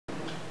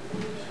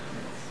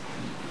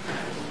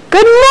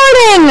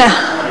morning.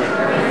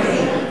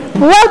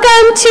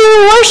 Welcome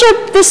to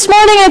worship this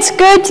morning. It's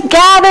good to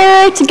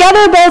gather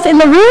together both in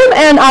the room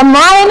and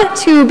online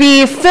to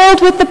be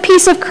filled with the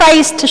peace of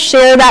Christ, to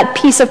share that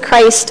peace of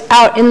Christ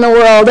out in the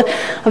world.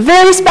 A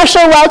very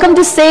special welcome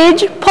to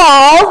Sage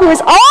Paul, who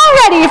is all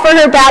ready for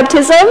her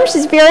baptism.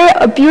 She's very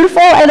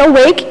beautiful and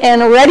awake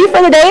and ready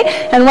for the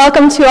day, and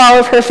welcome to all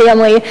of her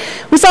family.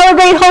 We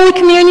celebrate Holy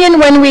Communion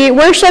when we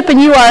worship,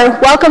 and you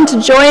are welcome to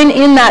join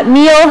in that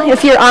meal.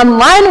 If you're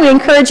online, we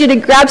encourage you to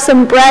grab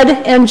some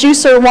bread and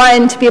juice or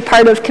wine to be a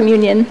part of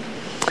communion.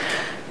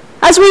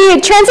 As we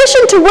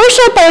transition to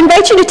worship, I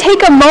invite you to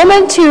take a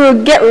moment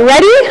to get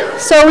ready.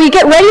 So we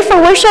get ready for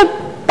worship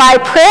by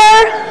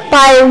prayer,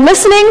 by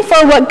listening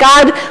for what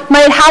God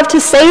might have to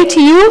say to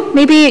you.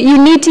 Maybe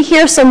you need to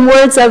hear some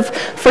words of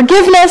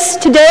forgiveness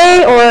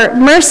today, or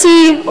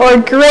mercy, or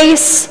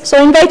grace. So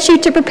I invite you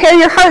to prepare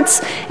your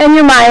hearts and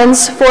your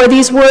minds for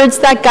these words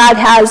that God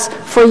has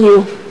for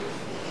you.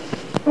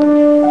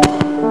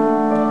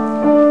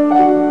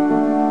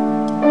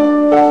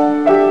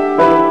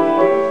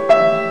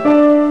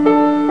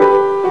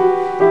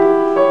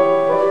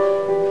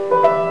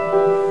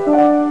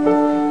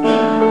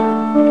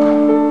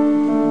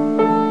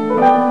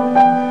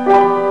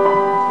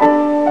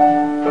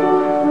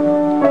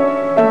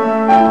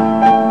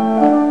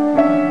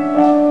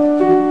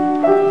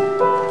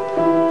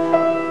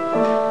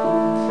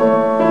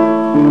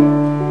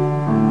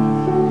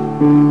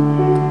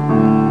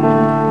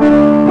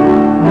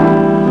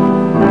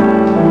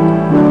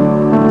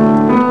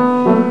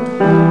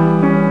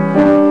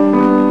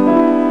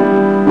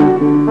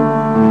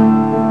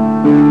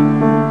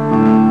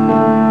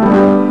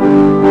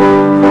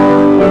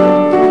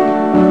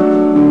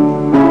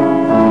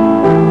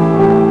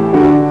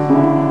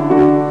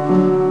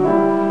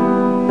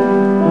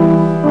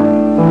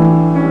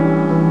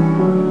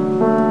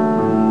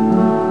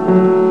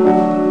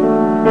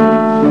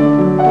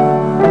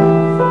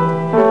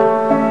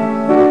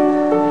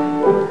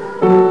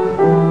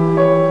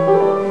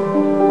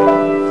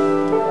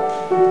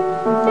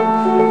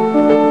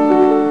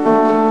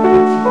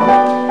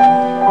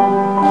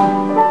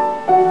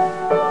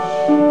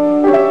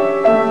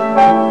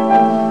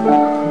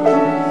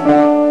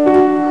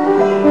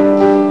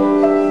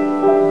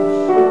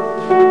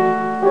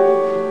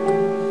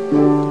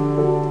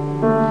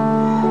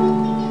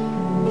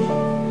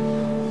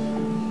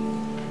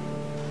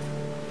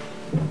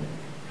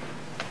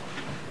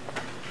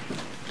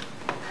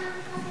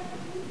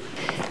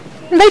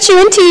 You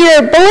into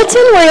your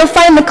bulletin where you'll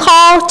find the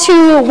call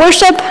to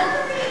worship.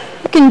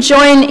 You can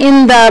join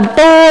in the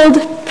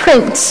bold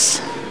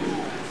print.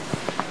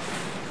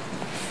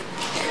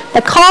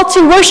 The call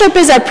to worship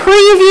is a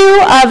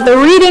preview of the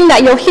reading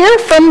that you'll hear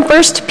from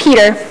 1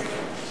 Peter.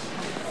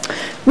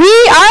 We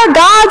are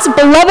God's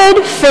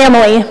beloved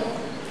family.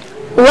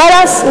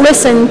 Let us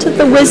listen to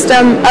the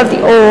wisdom of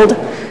the old.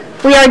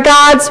 We are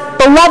God's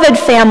beloved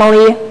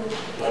family.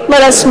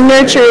 Let us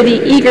nurture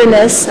the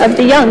eagerness of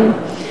the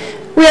young.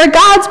 We are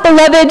God's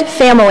beloved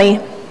family.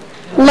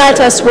 Let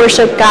us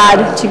worship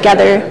God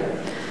together.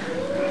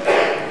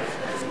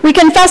 We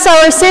confess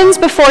our sins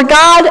before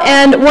God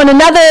and one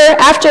another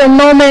after a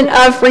moment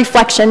of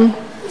reflection.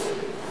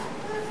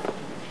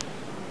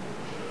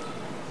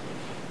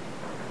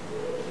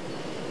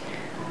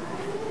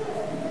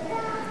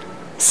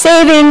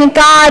 Saving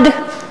God,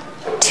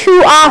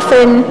 too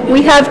often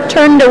we have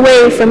turned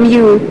away from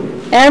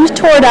you and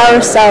toward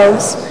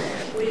ourselves.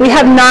 We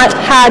have not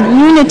had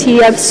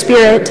unity of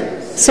spirit,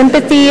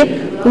 sympathy,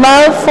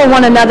 love for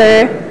one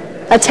another,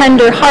 a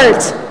tender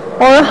heart,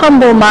 or a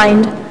humble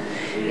mind.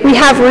 We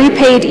have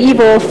repaid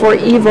evil for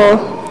evil.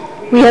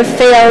 We have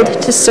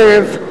failed to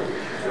serve.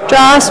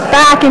 Draw us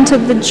back into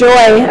the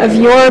joy of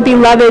your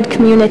beloved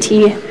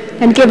community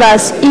and give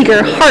us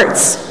eager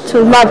hearts to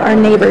love our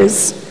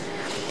neighbors.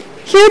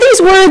 Hear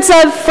these words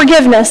of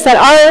forgiveness that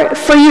are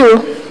for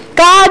you.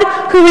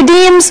 God, who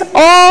redeems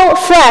all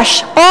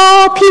flesh,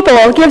 all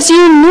people, gives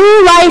you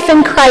new life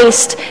in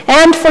Christ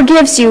and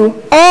forgives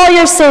you all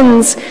your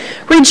sins.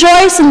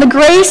 Rejoice in the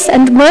grace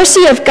and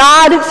mercy of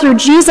God through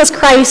Jesus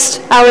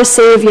Christ, our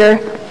Savior.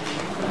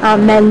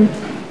 Amen.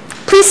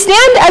 Please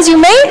stand as you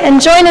may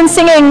and join in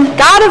singing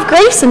God of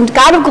Grace and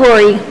God of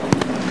Glory.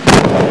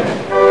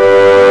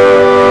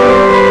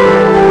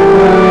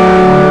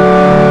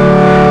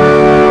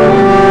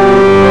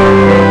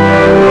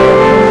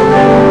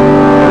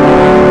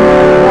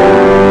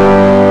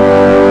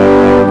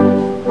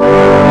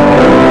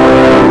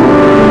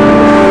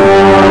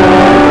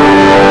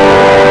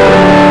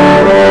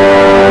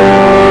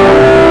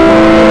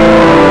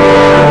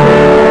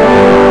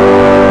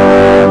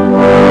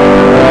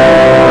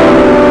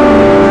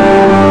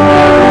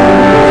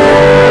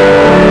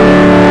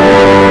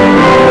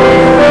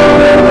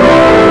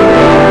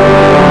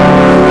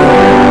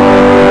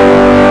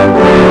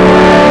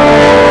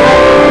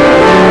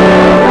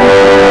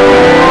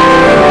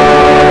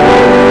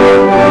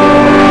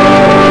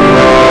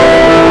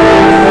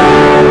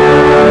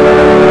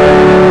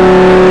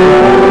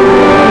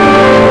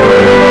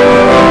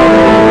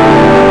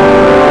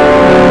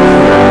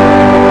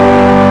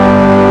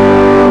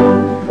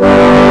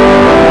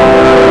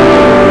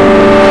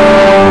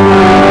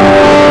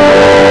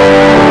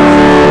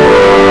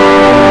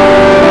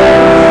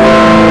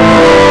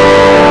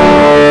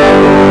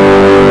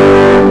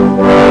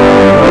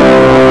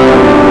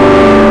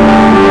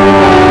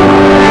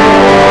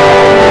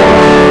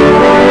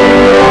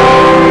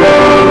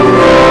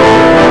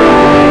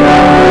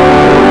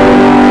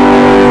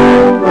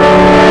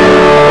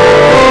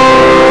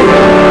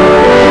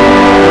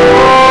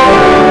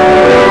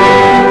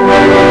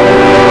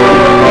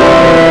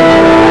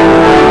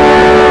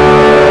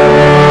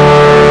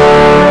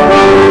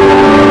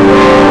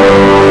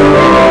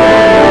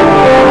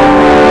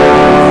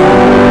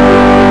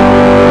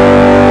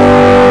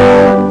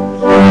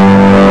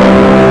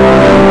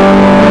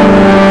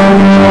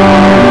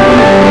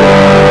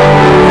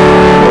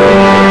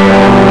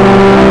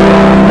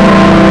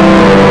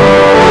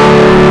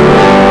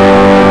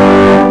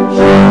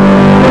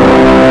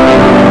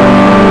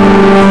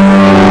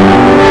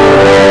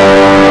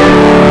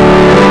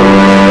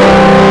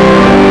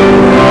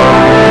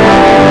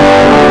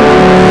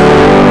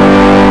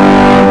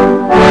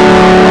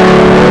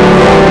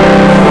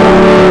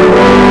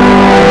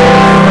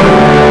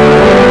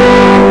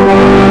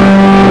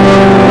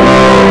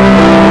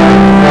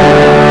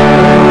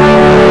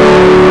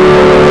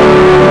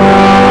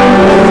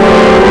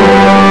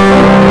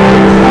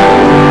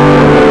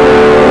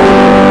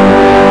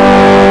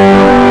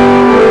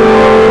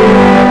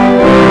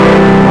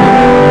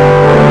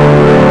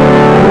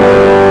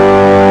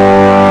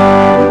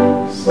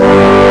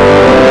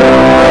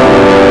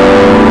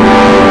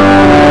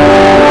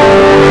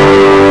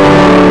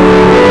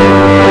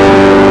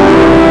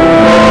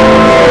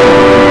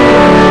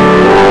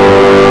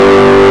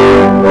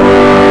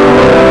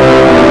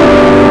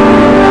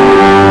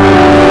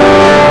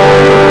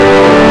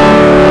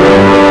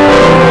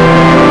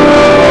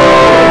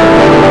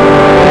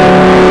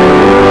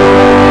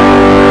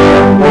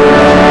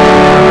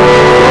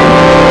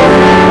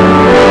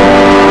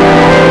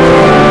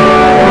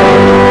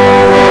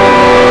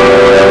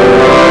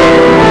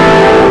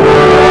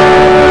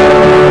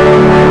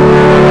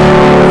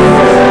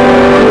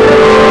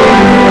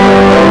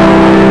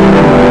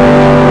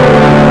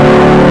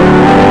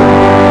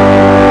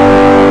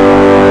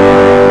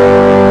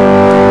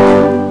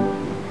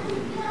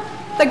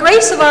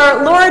 grace of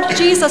our Lord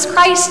Jesus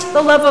Christ,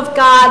 the love of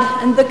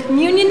God, and the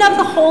communion of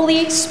the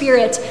Holy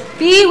Spirit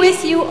be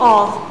with you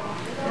all.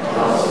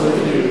 Also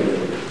with you.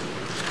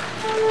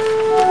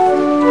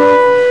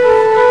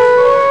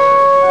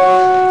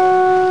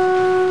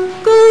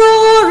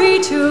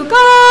 Glory to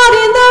God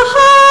in the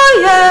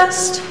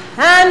highest,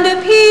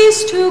 and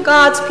peace to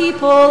God's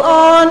people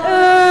on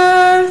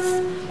earth.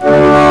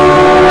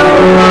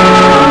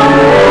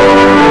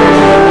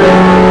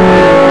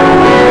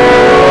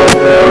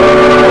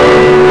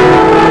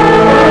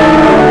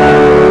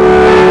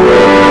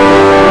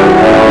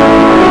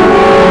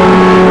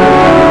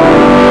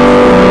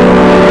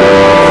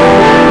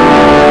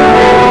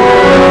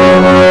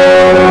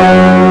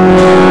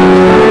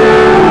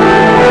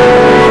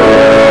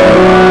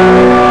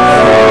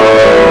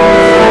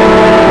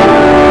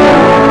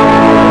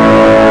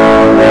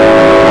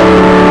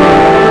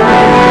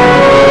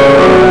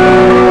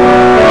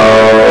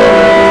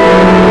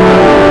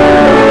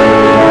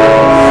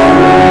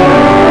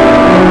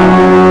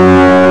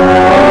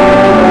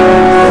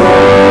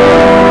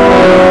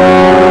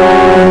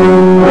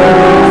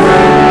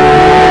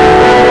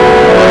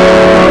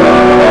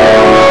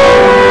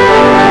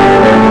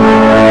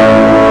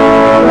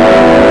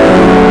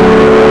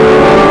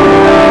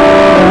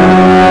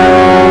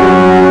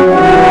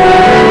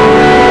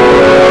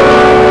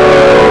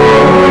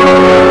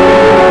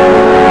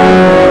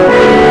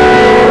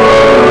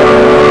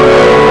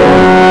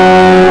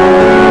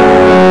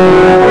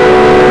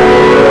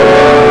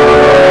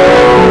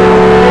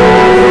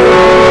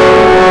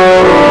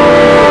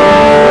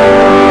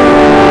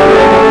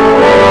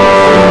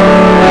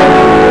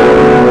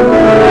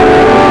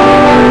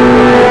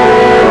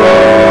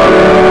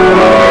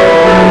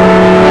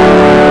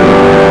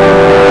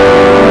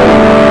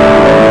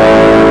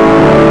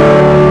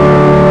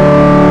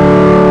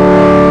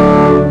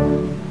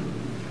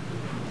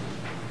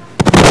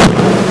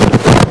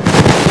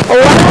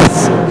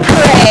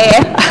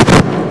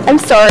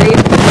 Sorry.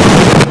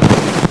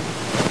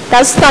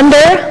 That's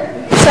thunder,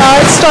 so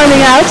it's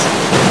storming out.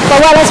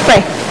 But let us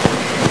pray.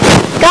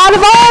 God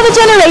of all the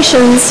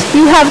generations,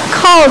 you have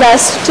called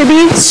us to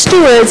be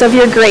stewards of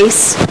your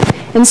grace.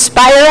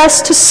 Inspire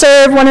us to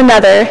serve one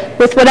another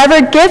with whatever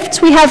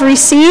gifts we have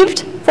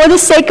received for the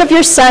sake of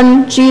your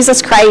Son,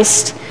 Jesus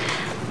Christ.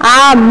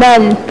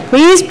 Amen.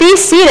 Please be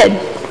seated.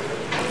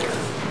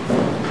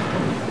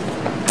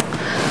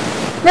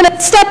 I'm going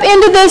to step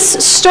into this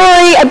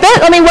story a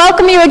bit. Let me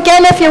welcome you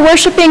again if you're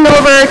worshiping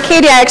over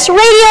KDIX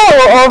radio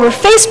or over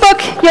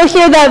Facebook. You'll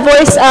hear the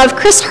voice of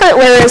Chris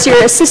Hertler as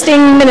your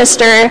assisting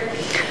minister.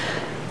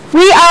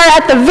 We are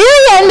at the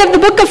very end of the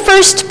book of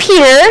 1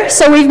 Peter,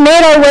 so we've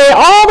made our way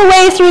all the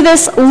way through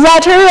this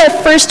letter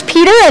of 1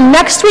 Peter, and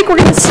next week we're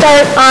going to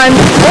start on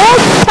the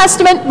Old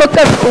Testament book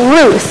of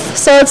Ruth.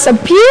 So it's a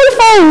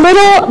beautiful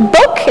little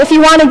book. If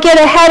you want to get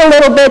ahead a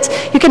little bit,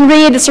 you can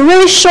read. It's a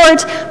really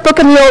short book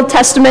in the Old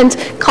Testament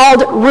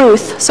called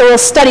Ruth, so we'll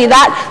study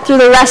that through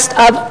the rest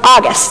of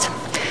August.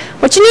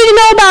 What you need to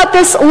know about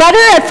this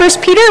letter at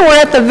 1 Peter, we're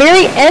at the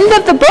very end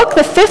of the book.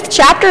 The 5th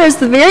chapter is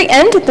the very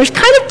end. There's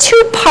kind of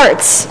 2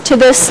 parts to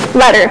this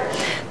letter.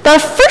 The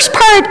first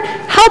part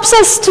helps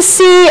us to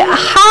see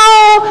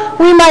how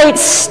we might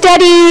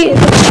steady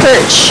the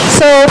church.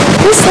 So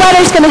this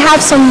letter is going to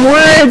have some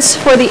words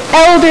for the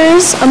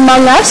elders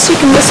among us. You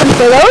can listen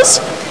for those.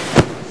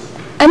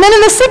 And then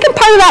in the second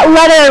part of that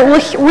letter,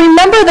 we'll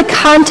remember the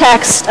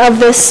context of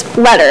this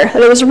letter.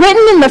 That it was written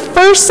in the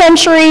 1st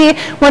century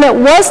when it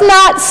was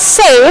not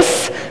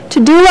safe to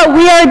do what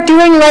we are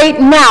doing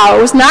right now.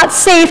 It was not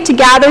safe to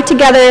gather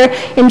together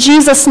in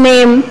Jesus'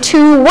 name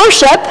to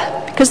worship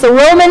because the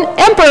Roman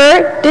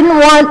emperor didn't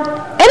want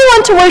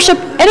anyone to worship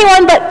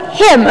anyone but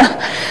him.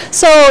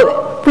 So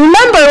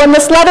remember, when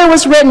this letter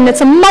was written,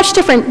 it's a much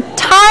different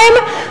time.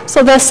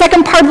 So the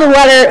second part of the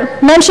letter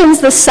mentions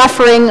the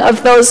suffering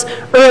of those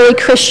early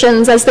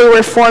Christians as they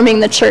were forming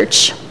the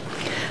church.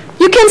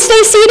 You can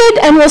stay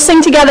seated, and we'll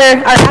sing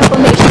together our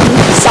acclamation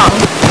song.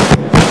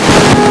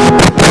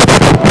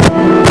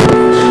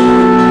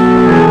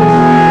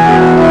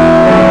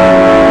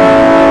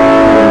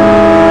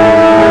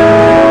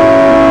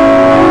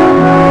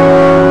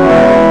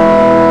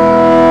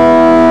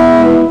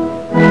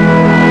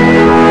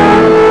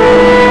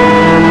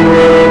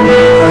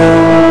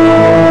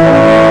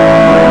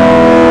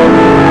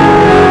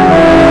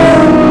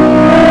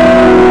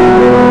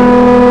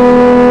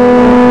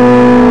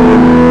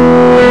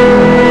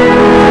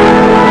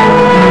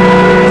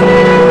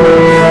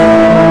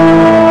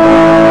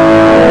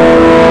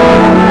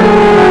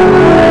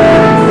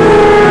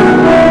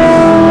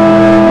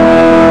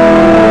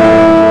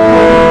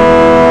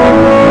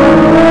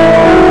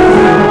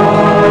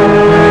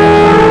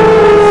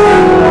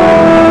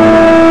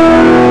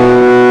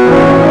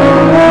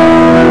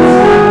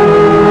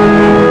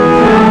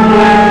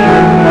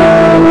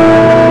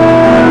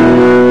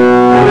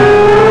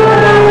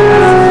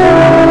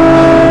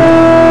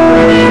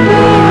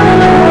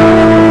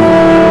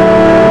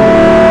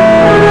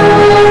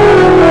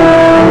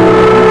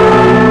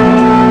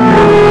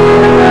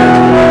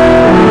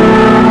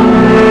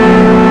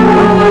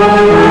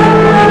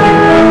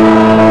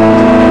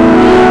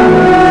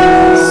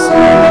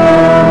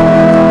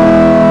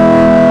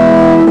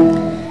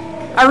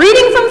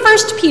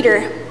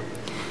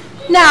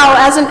 Now,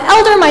 as an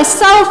elder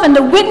myself and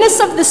a witness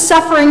of the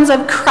sufferings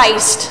of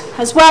Christ,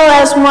 as well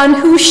as one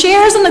who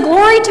shares in the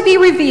glory to be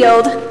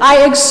revealed,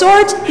 I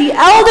exhort the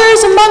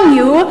elders among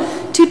you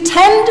to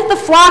tend the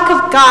flock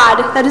of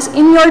God that is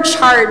in your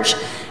charge,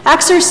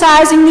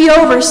 exercising the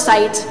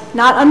oversight,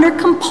 not under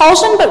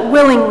compulsion but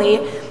willingly,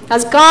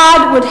 as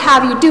God would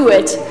have you do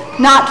it,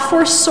 not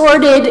for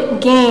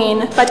sordid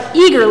gain, but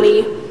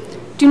eagerly.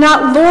 Do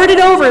not lord it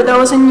over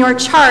those in your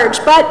charge,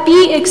 but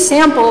be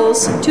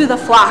examples to the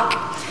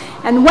flock.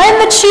 And when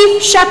the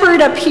chief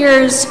shepherd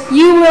appears,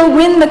 you will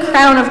win the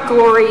crown of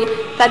glory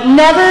that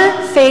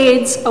never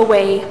fades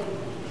away.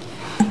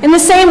 In the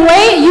same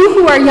way, you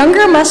who are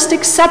younger must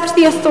accept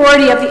the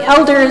authority of the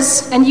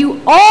elders, and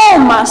you all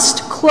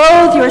must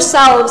clothe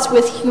yourselves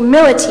with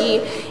humility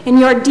in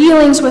your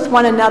dealings with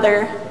one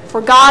another. For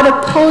God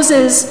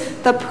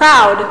opposes the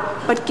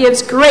proud, but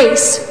gives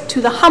grace to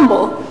the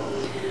humble.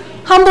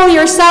 Humble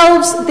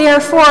yourselves,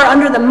 therefore,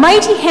 under the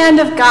mighty hand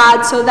of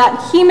God, so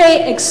that he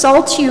may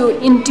exalt you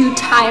in due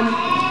time.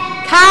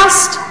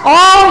 Cast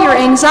all your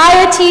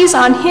anxieties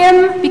on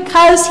him,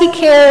 because he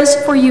cares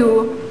for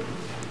you.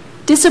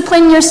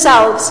 Discipline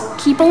yourselves,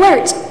 keep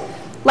alert.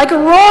 Like a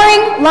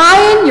roaring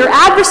lion, your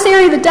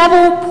adversary, the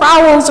devil,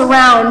 prowls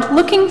around,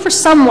 looking for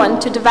someone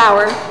to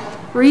devour.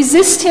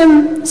 Resist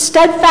him,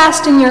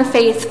 steadfast in your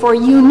faith, for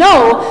you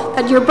know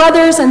that your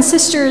brothers and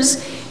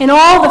sisters in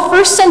all the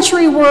first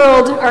century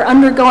world are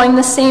undergoing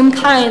the same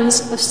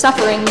kinds of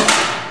suffering.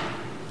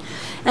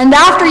 And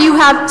after you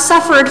have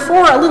suffered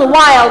for a little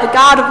while, the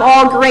God of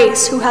all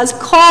grace, who has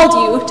called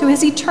you to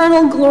his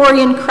eternal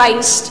glory in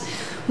Christ,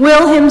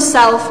 will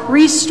himself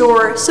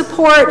restore,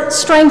 support,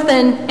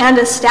 strengthen, and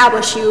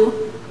establish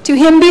you. To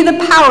him be the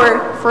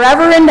power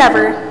forever and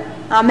ever.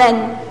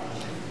 Amen.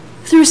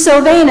 Through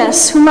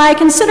Silvanus, whom I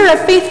consider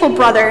a faithful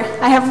brother,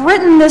 I have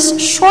written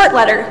this short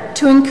letter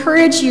to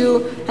encourage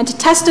you and to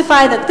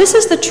testify that this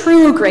is the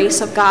true grace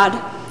of God.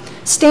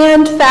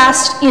 Stand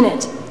fast in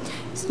it.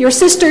 Your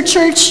sister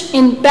church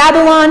in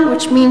Babylon,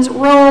 which means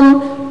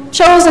Rome,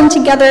 chosen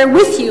together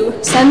with you,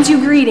 sends you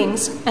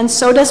greetings, and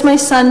so does my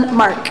son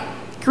Mark.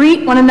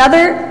 Greet one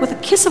another with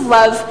a kiss of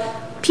love.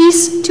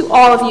 Peace to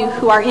all of you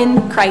who are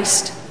in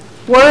Christ.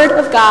 Word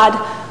of God,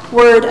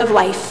 word of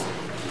life.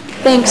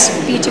 Thanks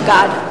be to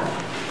God.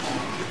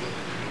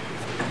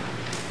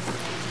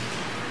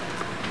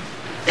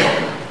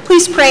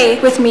 Please pray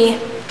with me.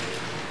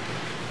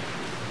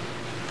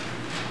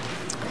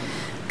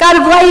 God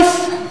of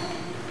life,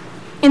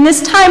 in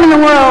this time in the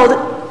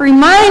world,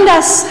 remind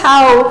us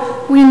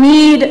how we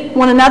need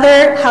one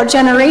another, how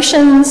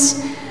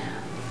generations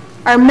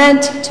are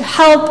meant to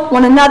help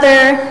one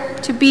another,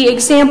 to be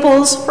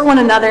examples for one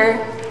another.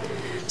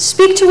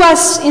 Speak to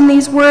us in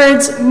these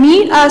words,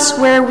 meet us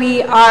where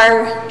we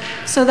are,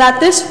 so that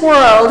this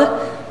world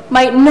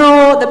might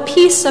know the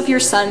peace of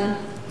your Son,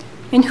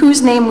 in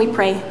whose name we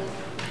pray.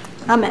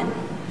 Amen.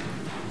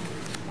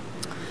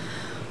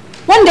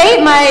 One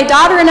day, my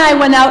daughter and I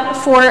went out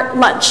for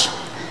lunch.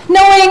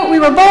 Knowing we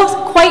were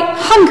both quite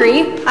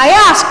hungry, I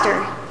asked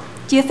her,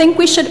 "Do you think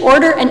we should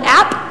order an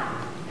app?"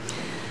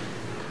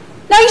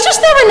 Now, you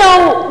just never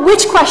know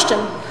which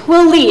question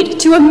will lead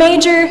to a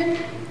major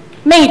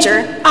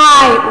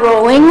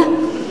eye-rolling.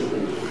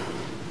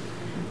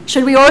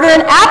 Should we order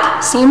an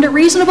app? Seemed a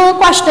reasonable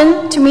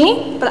question to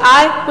me, but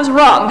I was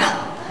wrong.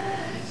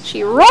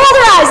 She rolled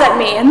her eyes at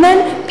me and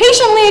then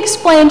patiently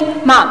explained,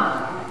 "Mom,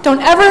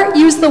 don't ever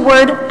use the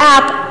word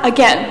app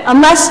again,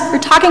 unless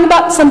you're talking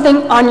about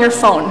something on your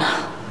phone."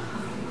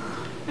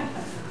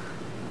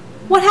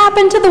 What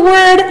happened to the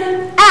word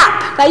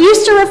app that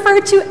used to refer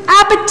to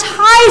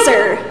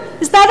appetizer?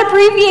 Is that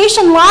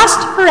abbreviation lost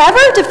forever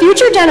to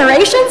future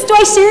generations? Do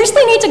I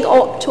seriously need to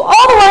go to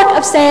all the work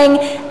of saying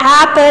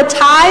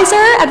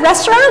appetizer at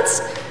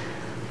restaurants?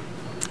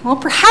 Well,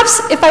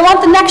 perhaps if I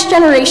want the next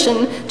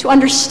generation to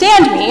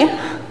understand me,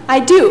 I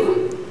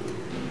do.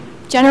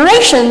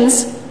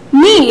 Generations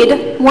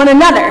need one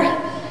another.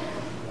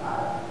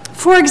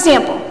 For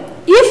example,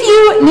 if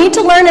you need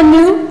to learn a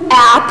new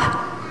app,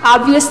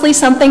 obviously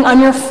something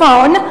on your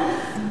phone,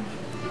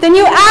 then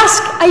you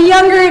ask a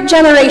younger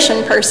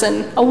generation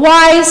person, a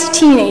wise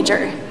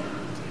teenager.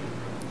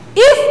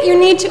 If you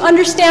need to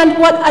understand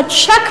what a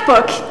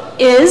checkbook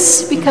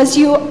is because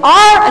you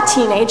are a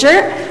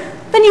teenager,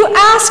 then you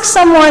ask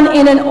someone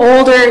in an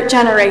older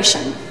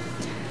generation.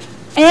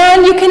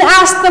 And you can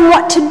ask them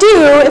what to do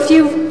if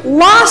you've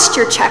lost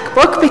your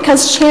checkbook,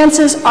 because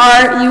chances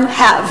are you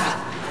have.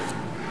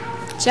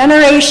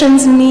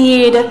 Generations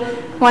need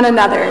one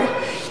another.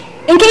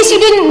 In case you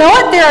didn't know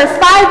it, there are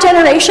 5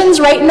 generations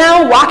right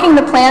now walking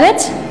the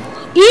planet.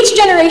 Each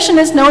generation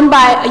is known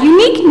by a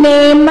unique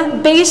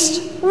name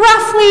based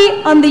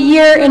roughly on the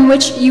year in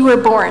which you were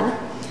born.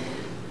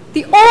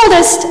 The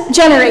oldest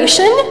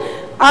generation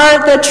are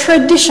the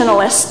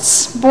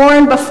traditionalists,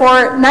 born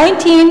before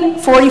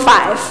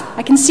 1945.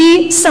 I can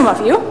see some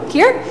of you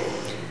here.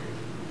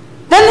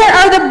 Then there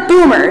are the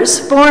boomers,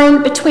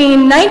 born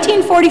between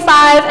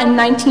 1945 and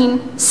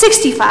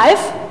 1965.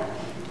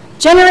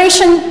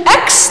 Generation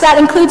X, that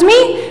includes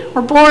me,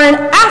 were born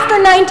after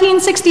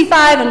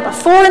 1965 and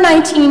before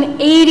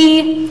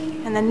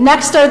 1980. And then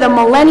next are the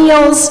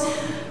millennials,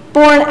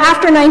 born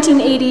after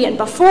 1980 and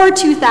before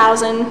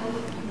 2000.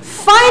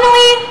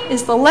 Finally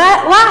is the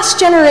last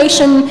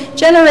generation,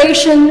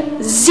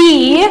 Generation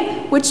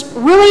Z, which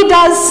really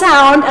does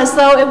sound as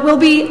though it will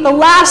be the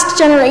last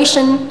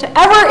generation to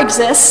ever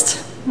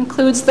exist.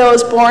 Includes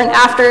those born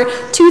after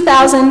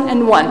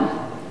 2001.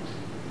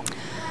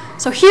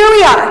 So here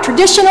we are,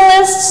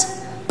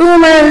 traditionalists,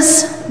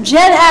 boomers,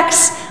 Gen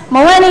X,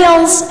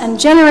 millennials, and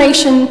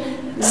Generation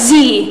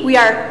Z. We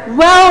are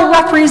well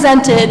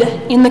represented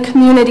in the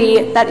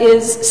community that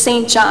is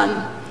St.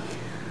 John.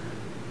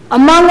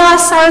 Among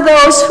us are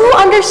those who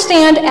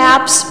understand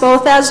apps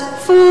both as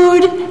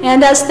food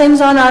and as things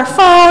on our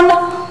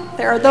phone.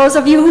 There are those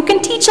of you who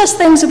can teach us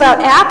things about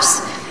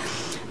apps.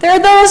 There are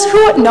those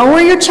who know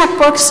where your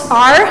checkbooks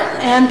are,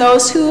 and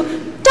those who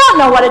don't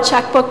know what a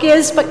checkbook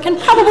is, but can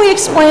probably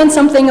explain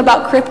something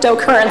about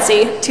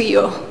cryptocurrency to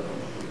you.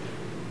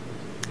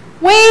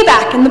 Way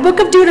back in the book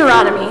of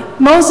Deuteronomy,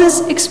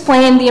 Moses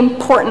explained the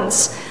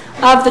importance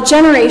of the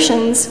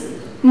generations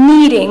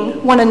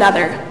needing one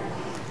another.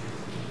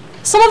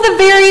 Some of the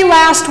very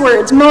last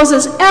words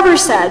Moses ever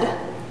said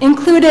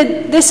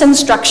included this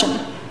instruction: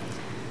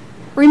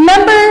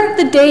 remember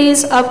the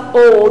days of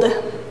old.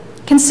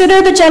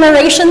 Consider the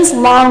generations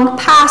long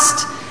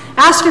past.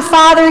 Ask your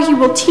father, he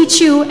will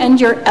teach you, and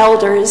your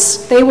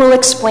elders. They will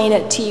explain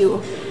it to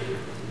you.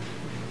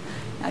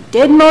 Now,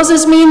 did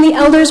Moses mean the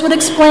elders would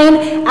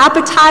explain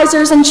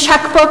appetizers and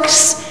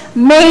checkbooks?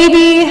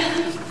 Maybe,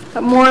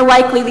 but more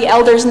likely the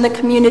elders in the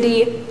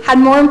community had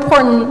more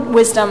important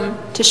wisdom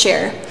to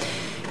share.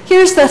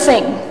 Here's the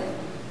thing.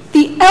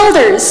 The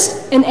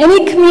elders in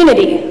any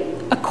community,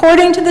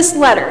 according to this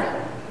letter,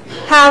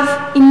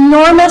 have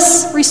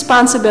enormous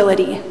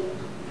responsibility.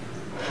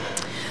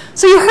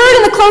 So you heard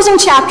in the closing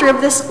chapter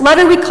of this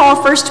letter we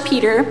call 1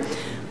 Peter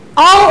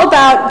all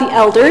about the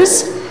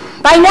elders.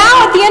 By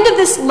now, at the end of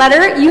this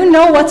letter, you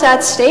know what's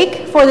at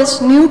stake for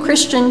this new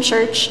Christian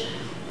church.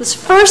 This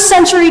first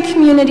century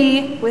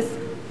community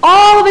with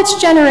all of its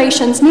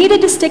generations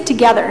needed to stick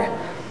together.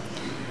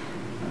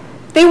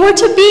 They were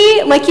to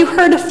be, like you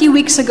heard a few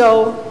weeks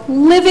ago,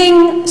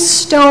 living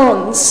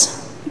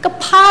stones, like a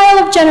pile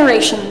of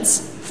generations,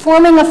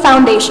 forming a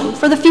foundation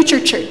for the future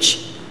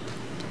church.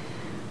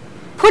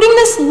 Putting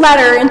this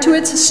letter into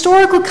its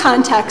historical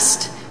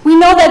context, we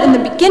know that in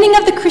the beginning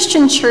of the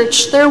Christian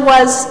church, there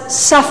was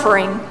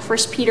suffering, 1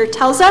 Peter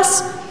tells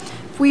us.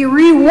 If we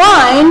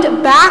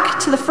rewind back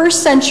to the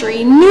first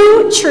century,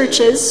 new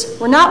churches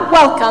were not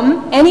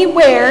welcome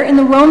anywhere in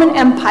the Roman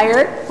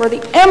Empire where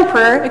the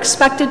emperor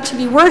expected to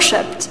be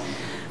worshipped.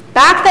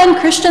 Back then,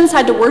 Christians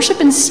had to worship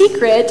in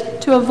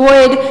secret to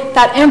avoid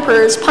that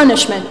emperor's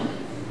punishment.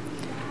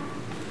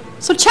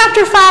 So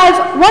chapter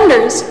 5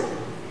 wonders,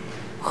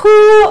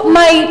 who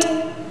might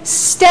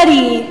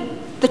steady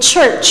the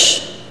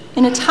church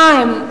in a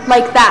time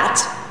like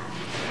that?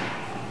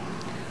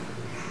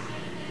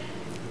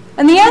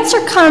 And the answer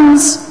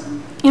comes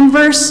in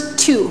verse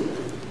 2,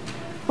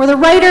 where the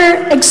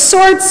writer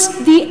exhorts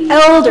the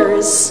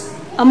elders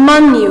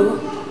among you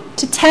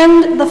to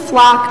tend the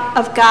flock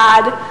of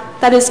God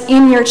that is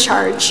in your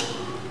charge.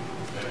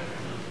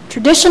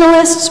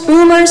 Traditionalists,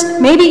 boomers,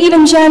 maybe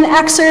even Gen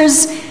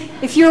Xers,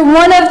 if you're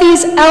one of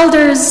these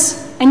elders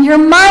and your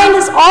mind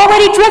has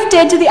already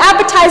drifted to the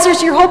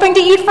appetizers you're hoping to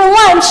eat for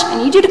lunch,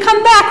 I need you to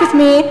come back with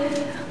me.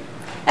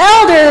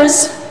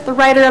 Elders, the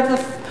writer of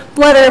the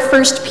letter of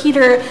 1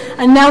 Peter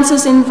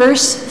announces in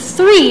verse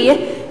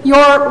 3,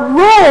 your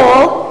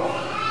role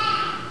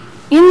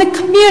in the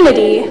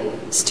community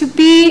is to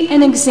be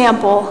an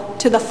example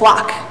to the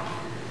flock.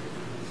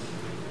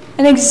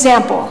 An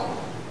example.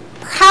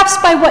 Perhaps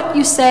by what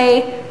you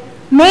say,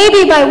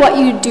 maybe by what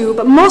you do,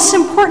 but most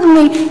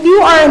importantly,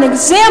 you are an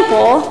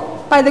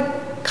example by the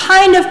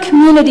kind of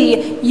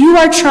community you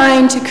are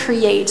trying to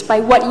create, by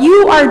what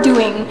you are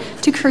doing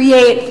to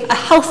create a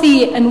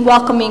healthy and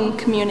welcoming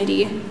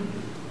community.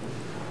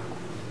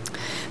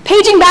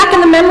 Paging back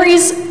in the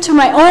memories to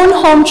my own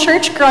home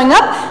church growing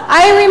up,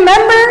 I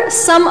remember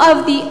some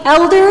of the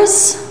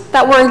elders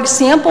that were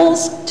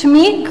examples to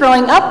me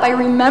growing up. I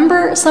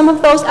remember some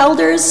of those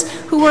elders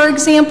who were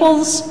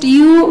examples. Do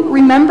you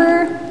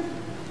remember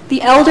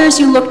the elders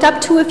you looked up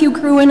to if you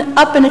grew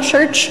up in a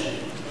church?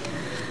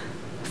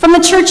 From the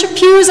church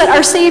pews at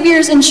Our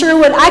Savior's in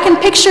Sherwood, I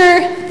can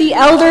picture the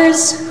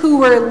elders who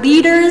were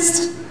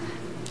leaders.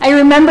 I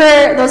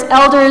remember those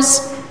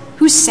elders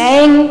who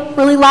sang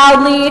really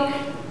loudly.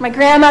 My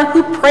grandma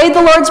who prayed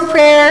the Lord's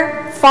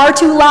Prayer far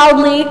too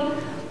loudly.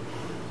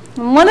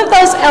 And one of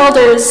those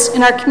elders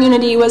in our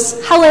community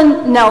was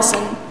Helen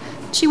Nelson.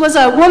 She was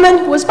a woman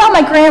who was about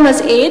my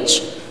grandma's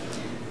age.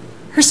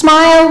 Her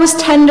smile was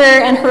tender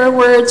and her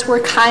words were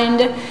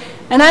kind,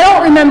 and I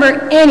don't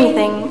remember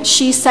anything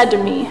she said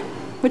to me,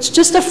 which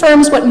just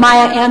affirms what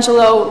Maya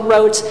Angelou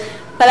wrote,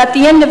 that at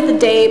the end of the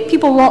day,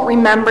 people won't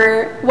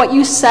remember what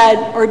you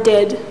said or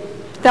did.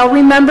 They'll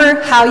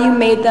remember how you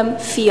made them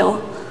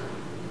feel.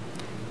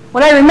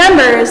 What I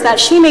remember is that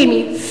she made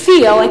me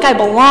feel like I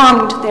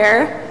belonged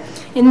there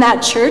in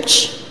that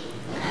church.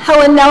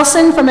 Helen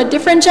Nelson, from a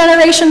different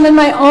generation than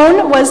my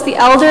own, was the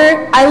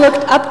elder I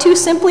looked up to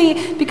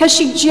simply because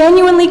she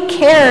genuinely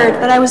cared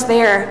that I was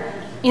there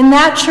in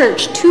that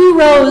church, 2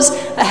 rows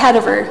ahead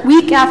of her,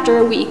 week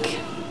after week.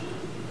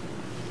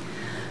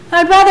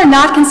 I'd rather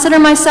not consider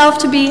myself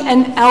to be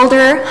an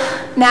elder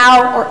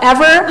now or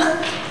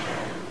ever,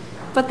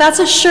 but that's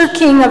a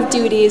shirking of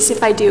duties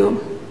if I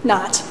do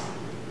not.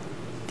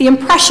 The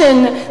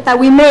impression that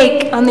we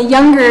make on the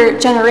younger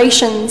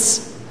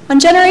generations, on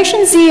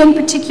Generation Z in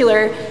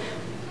particular,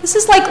 this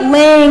is like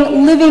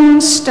laying living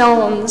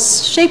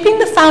stones, shaping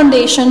the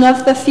foundation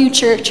of the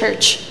future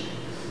church.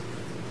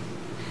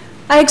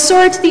 I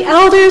exhort the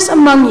elders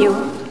among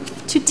you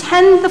to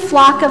tend the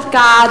flock of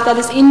God that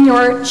is in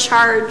your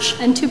charge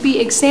and to be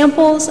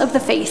examples of the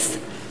faith.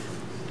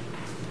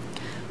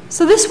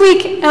 So this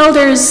week,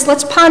 elders,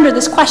 let's ponder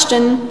this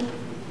question.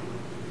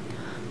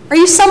 Are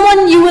you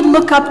someone you would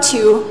look up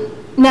to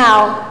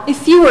now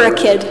if you were a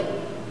kid?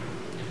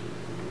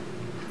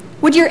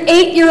 Would your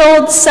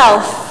 8-year-old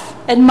self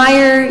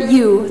admire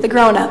you, the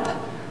grown-up?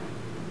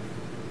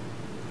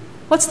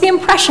 What's the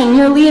impression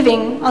you're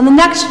leaving on the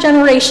next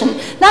generation,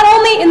 not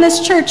only in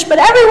this church, but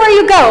everywhere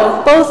you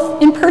go,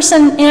 both in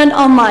person and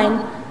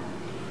online?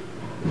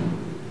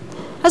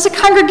 As a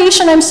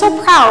congregation, I'm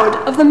so proud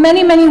of the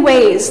many, many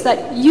ways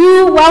that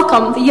you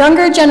welcome the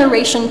younger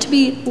generation to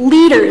be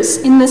leaders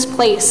in this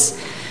place.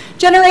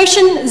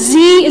 Generation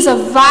Z is a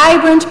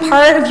vibrant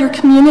part of your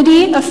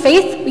community of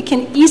faith. We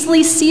can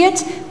easily see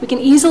it. We can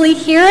easily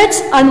hear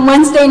it on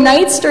Wednesday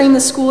nights during the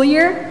school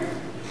year.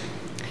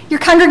 Your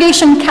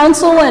congregation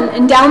council and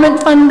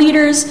endowment fund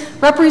leaders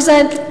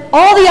represent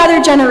all the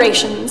other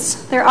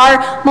generations. There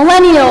are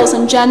millennials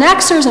and Gen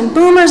Xers and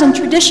boomers and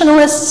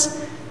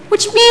traditionalists,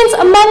 which means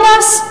among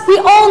us, we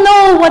all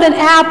know what an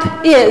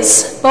app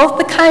is, both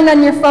the kind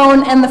on your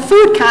phone and the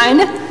food kind.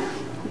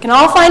 We can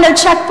all find our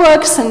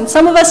checkbooks, and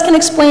some of us can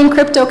explain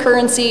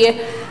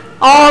cryptocurrency.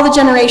 All the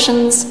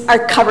generations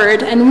are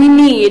covered, and we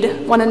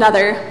need one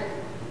another.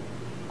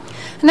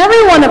 And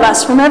every one of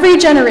us from every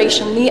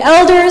generation, the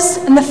elders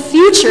and the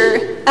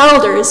future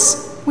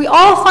elders, we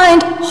all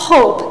find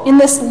hope in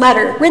this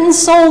letter written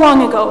so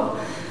long ago.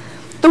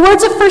 The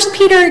words of 1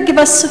 Peter give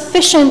us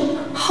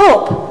sufficient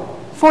hope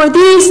for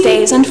these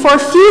days and for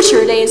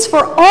future days,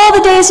 for all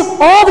the days of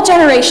all the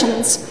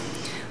generations.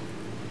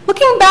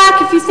 Looking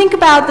back, if you think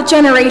about the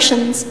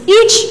generations,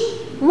 each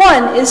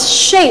one is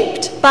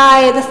shaped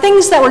by the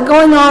things that were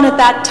going on at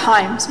that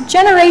time. So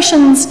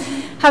generations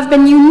have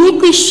been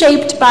uniquely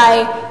shaped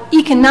by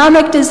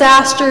economic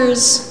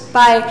disasters,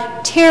 by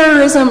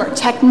terrorism or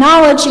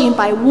technology,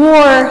 by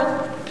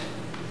war.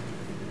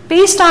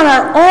 Based on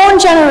our own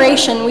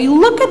generation, we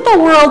look at the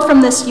world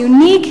from this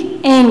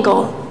unique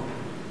angle.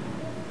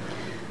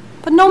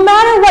 But no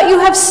matter what you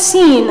have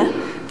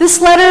seen, this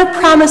letter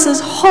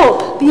promises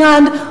hope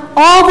beyond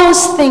all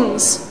those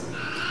things.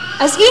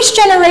 As each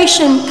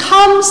generation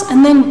comes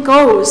and then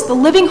goes, the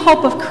living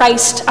hope of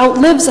Christ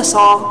outlives us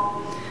all.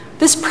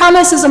 This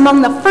promise is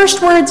among the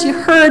first words you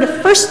heard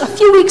a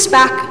few weeks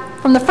back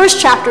from the first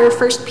chapter of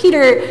 1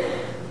 Peter.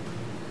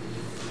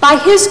 By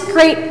his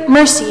great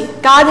mercy,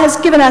 God has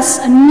given us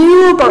a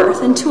new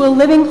birth into a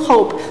living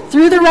hope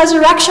through the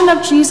resurrection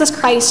of Jesus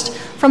Christ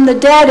from the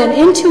dead and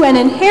into an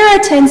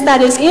inheritance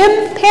that is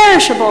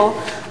imperishable,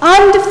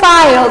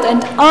 undefiled,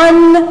 and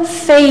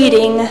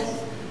unfading.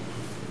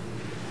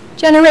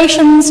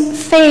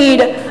 Generations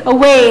fade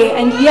away,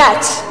 and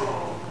yet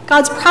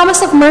God's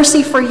promise of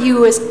mercy for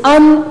you is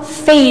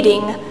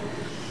unfading.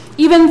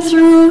 Even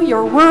through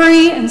your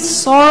worry and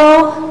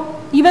sorrow,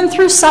 even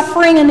through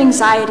suffering and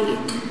anxiety,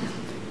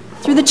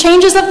 through the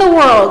changes of the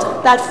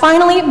world that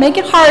finally make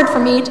it hard for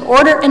me to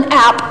order an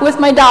app with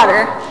my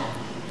daughter,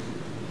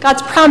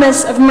 God's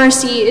promise of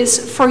mercy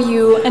is for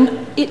you,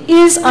 and it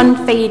is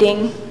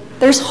unfading.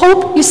 There's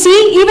hope, you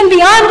see, even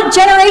beyond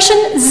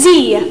Generation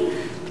Z,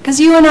 because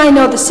you and I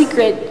know the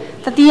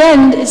secret that the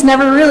end is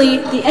never really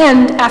the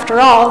end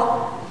after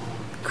all.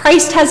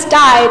 Christ has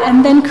died,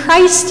 and then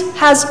Christ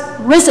has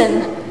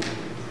risen.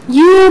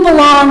 You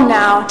belong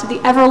now to the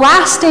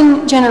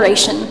everlasting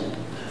generation,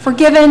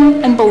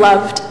 forgiven and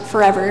beloved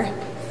forever.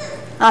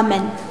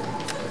 Amen.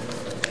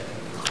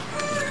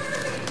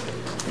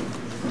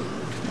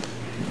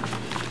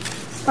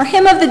 Our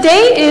hymn of the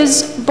day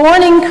is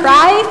Born in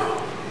Cry.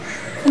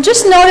 And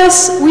just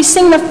notice we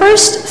sing the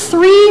first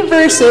 3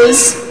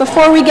 verses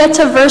before we get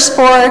to verse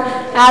 4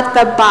 at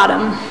the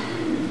bottom.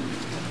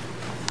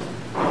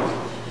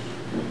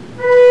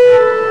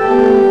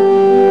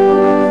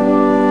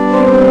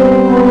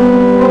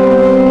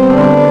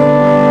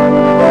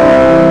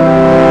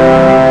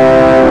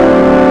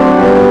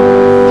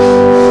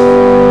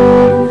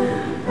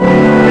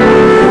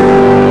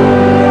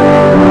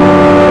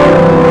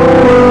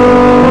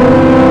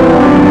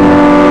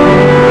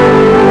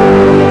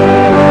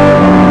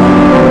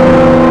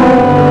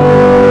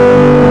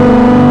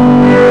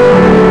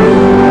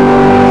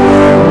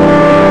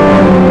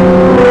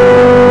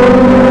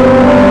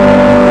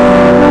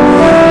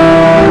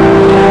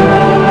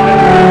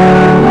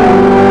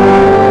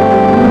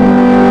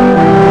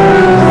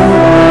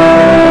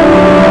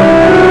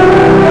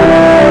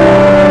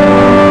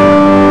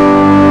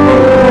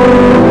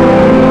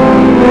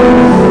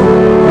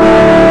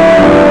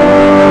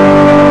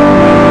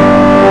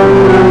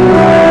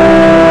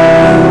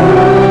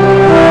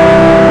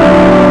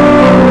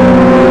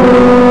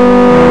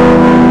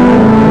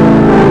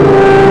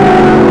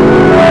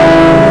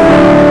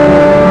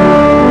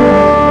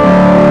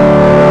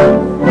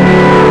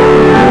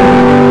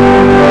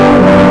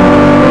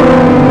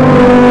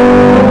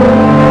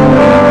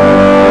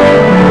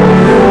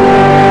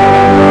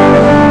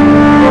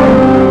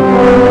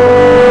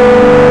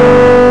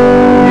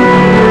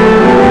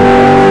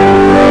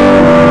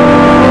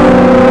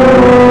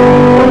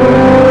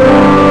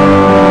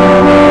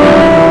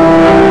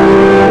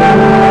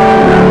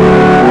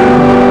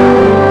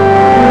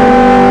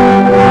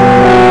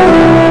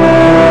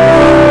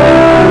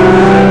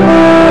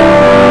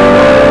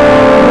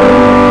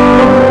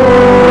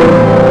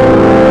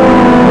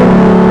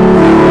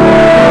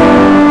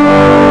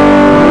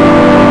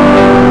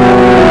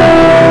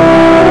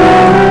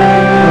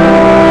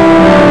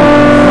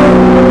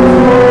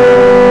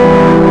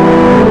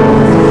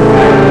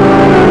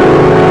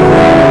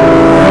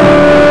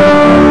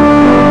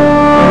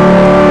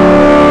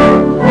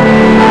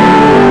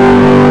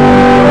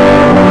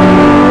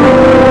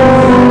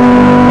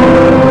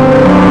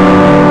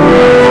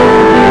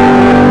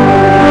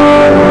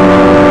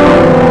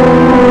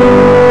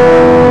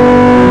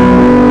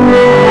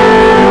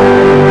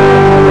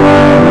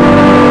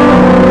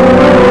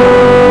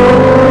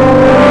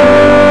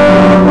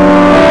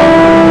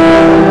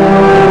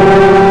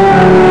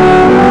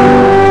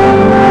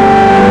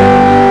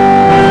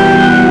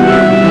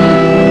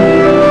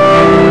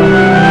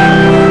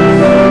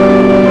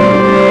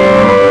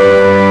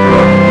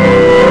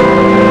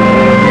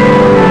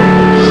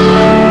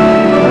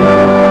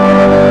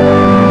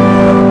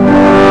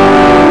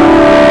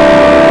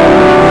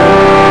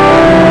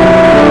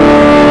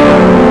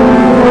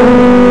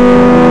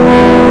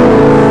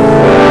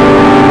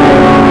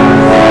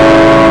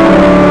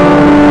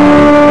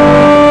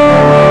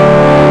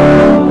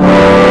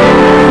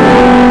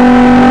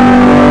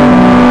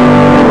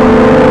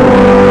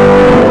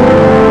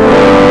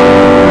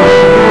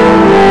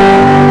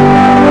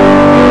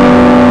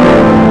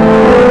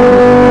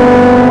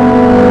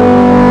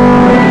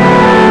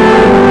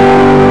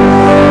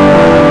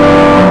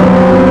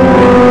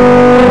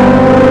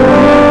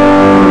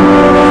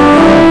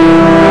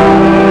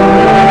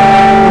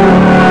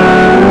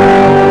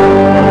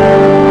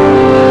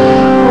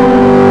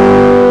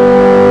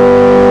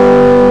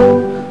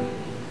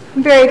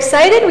 very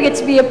excited. We get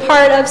to be a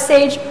part of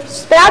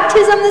Sage's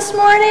baptism this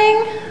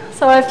morning.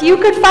 So if you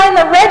could find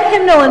the red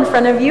hymnal in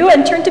front of you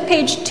and turn to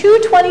page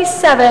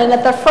 227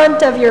 at the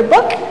front of your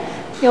book,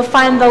 you'll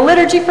find the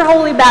Liturgy for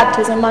Holy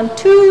Baptism on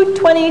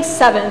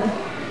 227,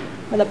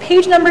 where the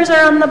page numbers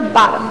are on the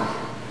bottom.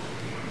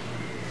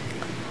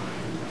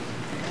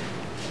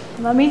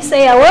 Let me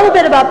say a little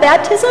bit about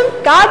baptism.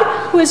 God,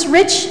 who is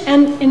rich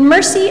in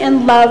mercy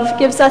and love,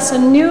 gives us a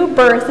new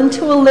birth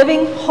into a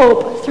living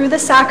hope through the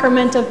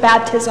sacrament of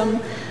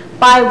baptism.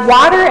 By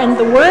water and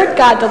the Word,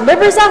 God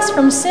delivers us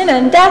from sin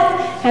and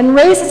death and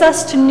raises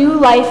us to new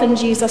life in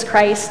Jesus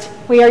Christ.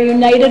 We are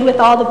united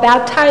with all the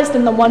baptized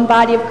in the one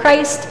body of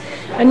Christ,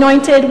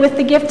 anointed with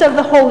the gift of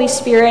the Holy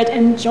Spirit,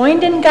 and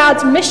joined in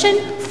God's mission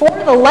for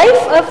the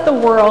life of the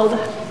world.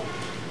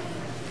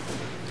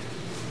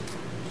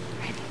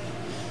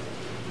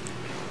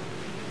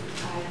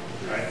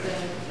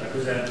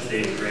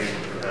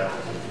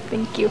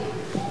 Thank you.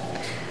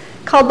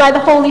 Called by the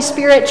Holy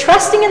Spirit,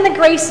 trusting in the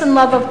grace and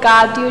love of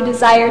God, do you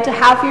desire to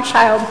have your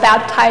child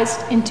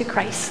baptized into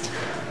Christ?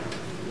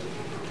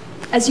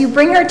 As you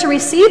bring her to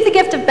receive the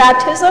gift of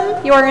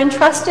baptism, you are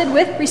entrusted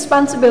with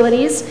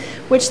responsibilities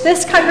which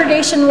this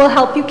congregation will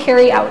help you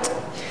carry out.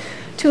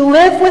 To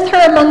live with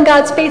her among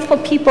God's faithful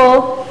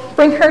people,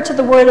 bring her to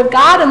the Word of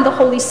God and the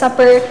Holy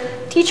Supper,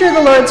 teach her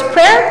the Lord's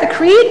Prayer, the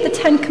Creed, the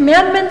 10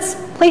 Commandments,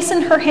 place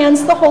in her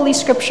hands the Holy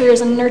Scriptures,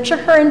 and nurture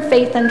her in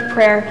faith and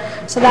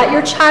prayer, so that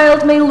your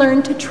child may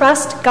learn to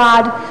trust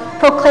God,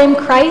 proclaim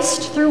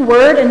Christ through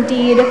word and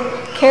deed,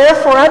 care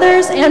for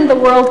others and the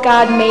world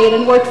God made,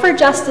 and work for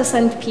justice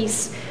and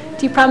peace.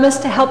 Do you promise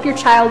to help your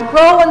child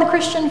grow in the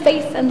Christian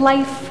faith and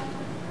life?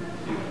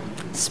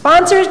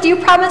 Sponsors, do you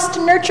promise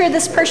to nurture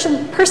this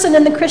person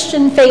in the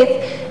Christian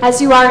faith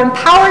as you are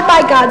empowered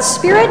by God's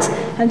Spirit,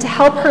 and to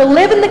help her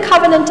live in the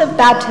covenant of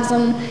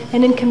baptism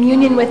and in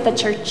communion with the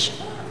church?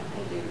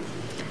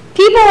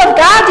 People of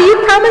God, do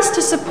you promise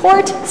to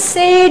support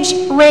Sage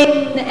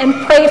Rain and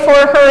pray for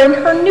her in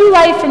her new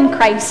life in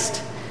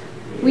Christ?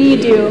 We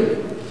do.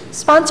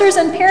 Sponsors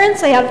and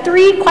parents, I have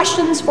 3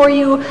 questions for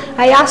you.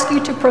 I ask you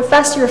to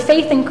profess your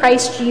faith in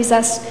Christ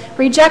Jesus,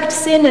 reject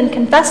sin, and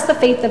confess the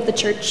faith of the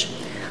church.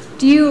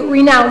 Do you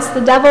renounce the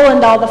devil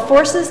and all the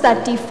forces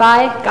that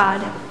defy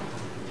God?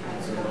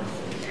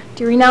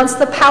 Do you renounce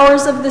the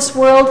powers of this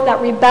world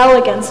that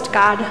rebel against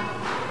God?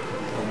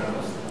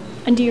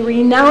 And do you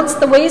renounce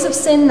the ways of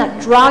sin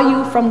that draw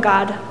you from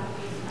God?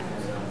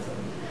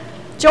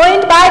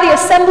 Joined by the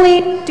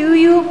assembly, do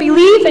you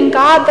believe in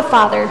God the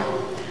Father?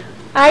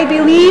 I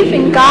believe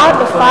in God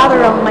the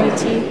Father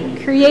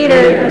Almighty,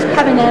 creator of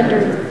heaven and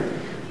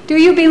earth. Do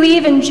you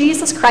believe in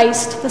Jesus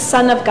Christ, the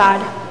Son of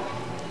God?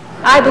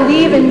 I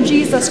believe in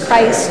Jesus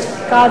Christ,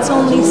 God's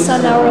only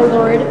Son, our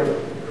Lord,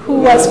 who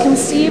was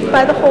conceived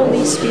by the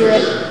Holy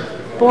Spirit,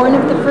 born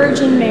of the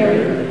Virgin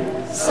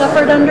Mary,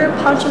 suffered under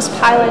Pontius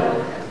Pilate,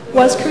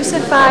 was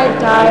crucified,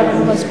 died,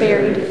 and was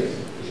buried.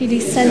 He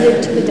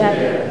descended to the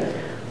dead.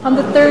 On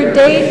the 3rd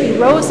day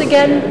he rose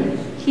again.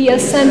 He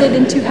ascended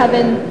into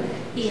heaven.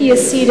 He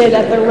is seated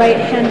at the right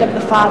hand of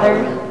the Father,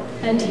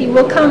 and he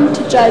will come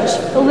to judge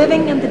the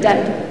living and the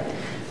dead.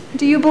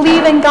 Do you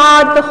believe in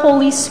God, the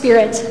Holy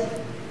Spirit?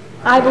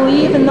 I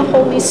believe in the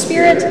Holy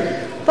Spirit,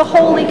 the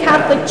Holy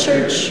Catholic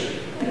Church,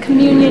 the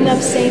communion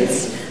of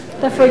saints,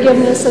 the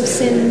forgiveness of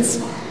sins,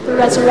 the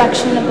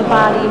resurrection of the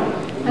body,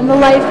 and the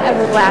life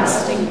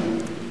everlasting.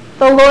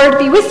 The Lord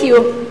be with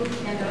you.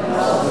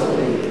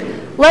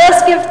 Let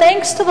us give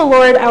thanks to the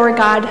Lord our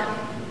God.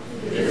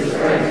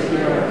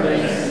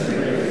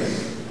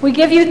 We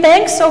give you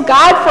thanks, O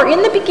God, for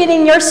in the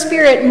beginning your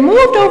Spirit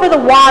moved over the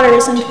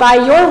waters, and by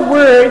your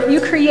word you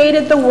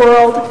created the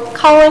world,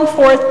 calling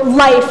forth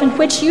life in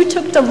which you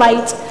took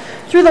delight.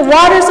 Through the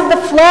waters of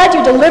the flood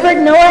you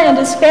delivered Noah and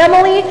his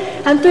family,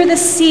 and through the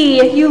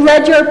sea you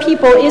led your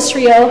people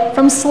Israel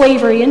from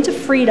slavery into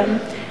freedom.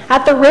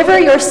 At the river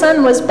your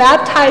Son was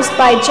baptized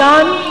by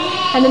John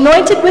and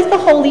anointed with the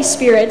Holy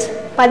Spirit.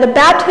 By the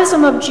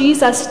baptism of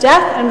Jesus'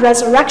 death and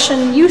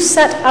resurrection, you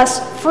set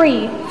us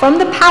free from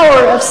the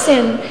power of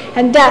sin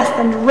and death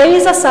and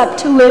raise us up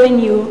to live in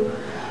you.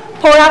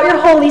 Pour out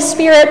your Holy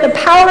Spirit, the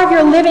power of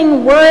your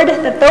living word,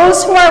 that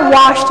those who are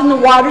washed in the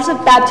waters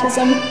of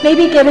baptism may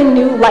be given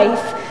new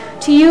life.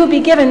 To you be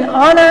given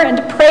honor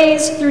and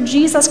praise through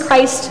Jesus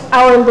Christ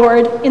our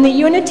Lord, in the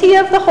unity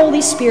of the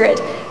Holy Spirit,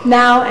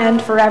 now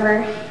and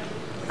forever.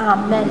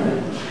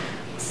 Amen.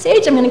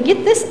 Sage, I'm going to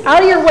get this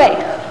out of your way,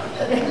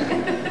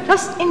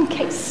 just in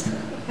case.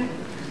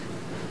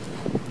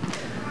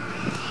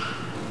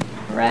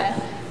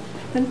 Right.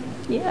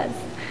 Yes.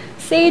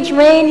 Sage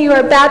Rain, you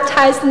are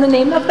baptized in the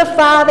name of the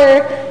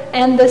Father,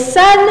 and the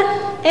Son,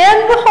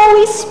 and the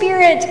Holy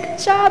Spirit. Good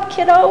job,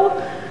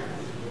 kiddo.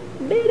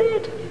 Did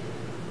it.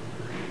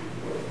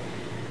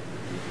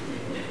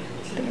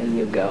 There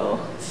you go.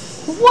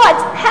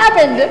 What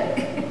happened?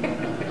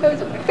 It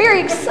was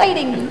very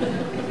exciting.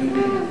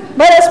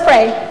 Let us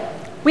pray.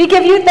 We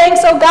give you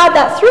thanks, O God,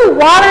 that through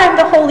water and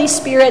the Holy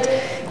Spirit,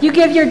 you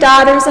give your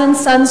daughters and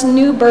sons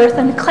new birth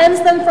and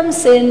cleanse them from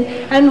sin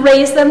and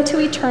raise them to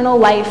eternal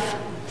life.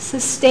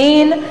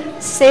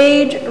 Sustain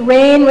Sage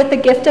Rain with the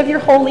gift of your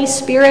Holy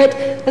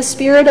Spirit, the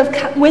spirit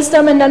of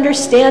wisdom and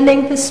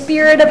understanding, the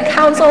spirit of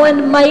counsel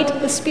and might,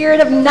 the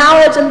spirit of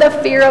knowledge and the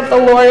fear of the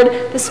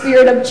Lord, the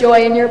spirit of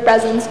joy in your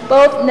presence,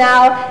 both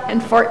now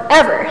and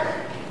forever.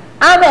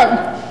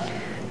 Amen.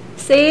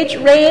 Sage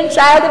Rain,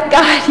 child of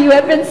God, you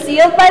have been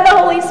sealed by the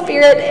Holy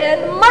Spirit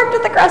and marked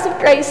with the cross of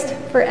Christ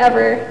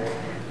forever.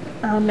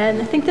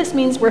 Amen. I think this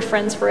means we're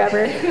friends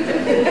forever.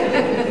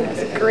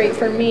 That's great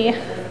for me.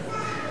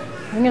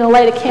 I'm going to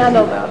light a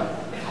candle, though.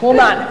 Hold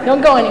on.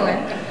 Don't go anywhere.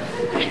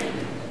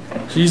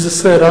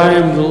 Jesus said, I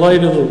am the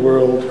light of the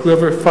world.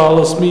 Whoever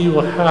follows me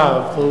will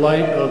have the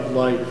light of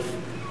life.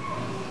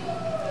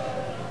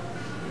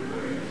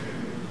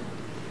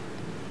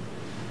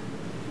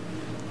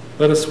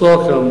 Let us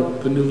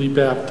welcome the newly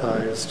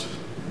baptized.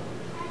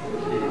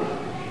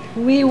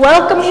 We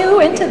welcome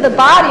you into the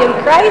body of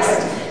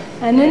Christ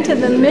and into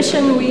the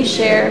mission we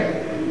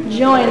share.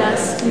 Join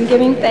us in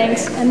giving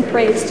thanks and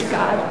praise to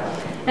God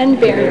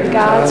and bearing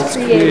God's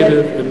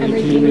creative and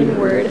redeeming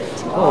word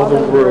to all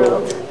the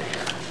world.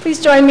 Please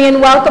join me in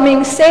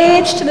welcoming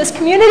Sage to this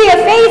community of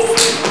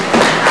faith.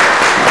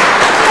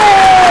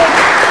 Yay!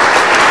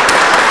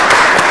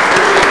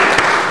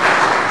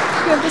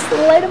 Do you have this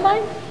little light of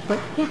mine?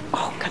 Yeah.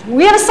 Oh, good.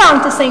 We have a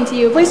song to sing to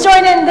you. Please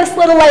join in this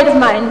little light of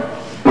mine.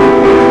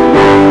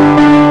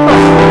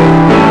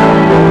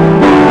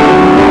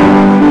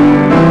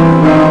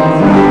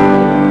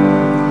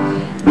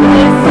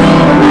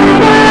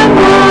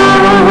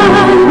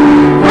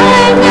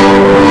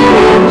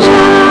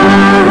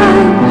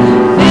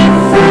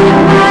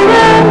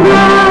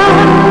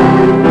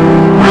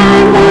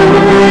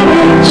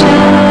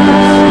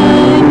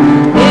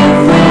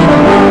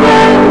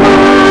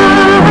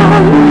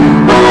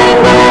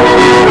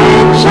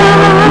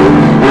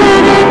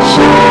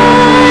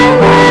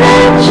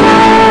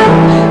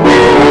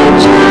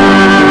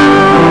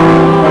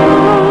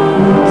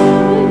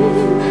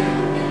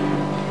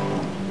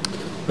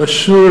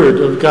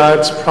 Assured of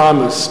God's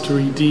promise to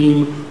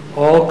redeem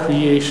all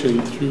creation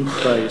through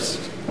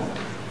Christ,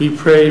 we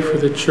pray for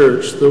the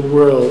church, the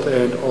world,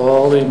 and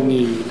all in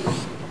need.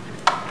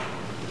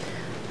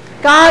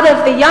 God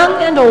of the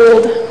young and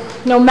old,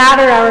 no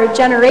matter our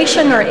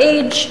generation or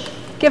age,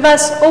 give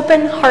us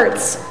open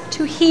hearts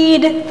to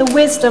heed the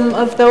wisdom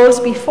of those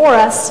before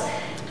us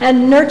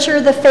and nurture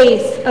the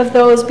faith of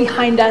those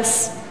behind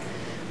us.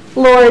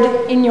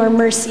 Lord, in your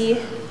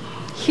mercy,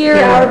 hear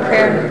our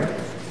prayer.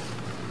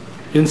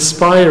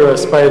 Inspire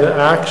us by the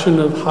action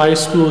of high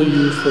school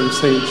youth from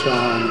St.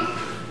 John,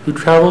 who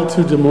traveled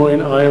to Des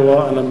Moines,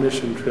 Iowa on a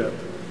mission trip.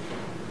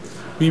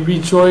 We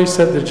rejoice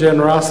at the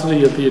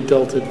generosity of the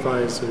adult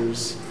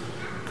advisors.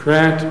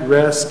 Grant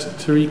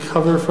rest to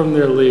recover from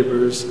their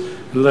labors,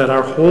 and let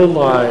our whole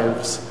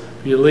lives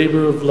be a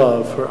labor of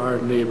love for our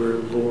neighbor,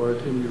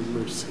 Lord, in your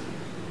mercy.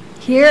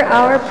 Hear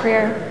our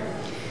prayer.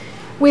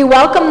 We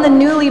welcome the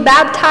newly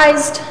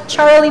baptized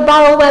Charlie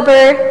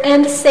Bottle-Weber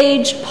and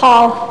Sage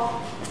Paul.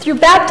 Through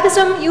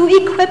baptism, you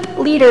equip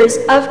leaders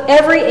of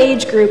every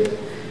age group.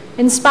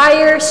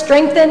 Inspire,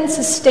 strengthen,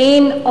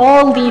 sustain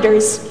all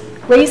leaders.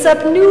 Raise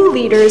up new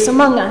leaders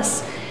among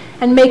us,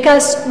 and make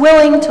us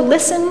willing to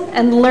listen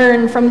and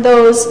learn from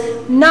those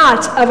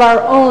not of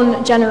our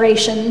own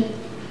generation.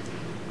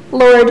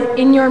 Lord,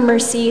 in your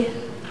mercy,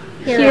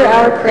 hear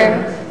our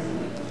prayer.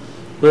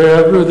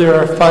 Wherever there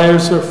are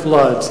fires or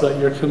floods, let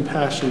your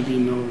compassion be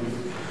known.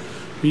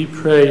 We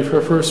pray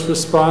for first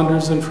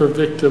responders and for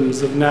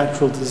victims of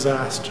natural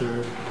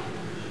disaster,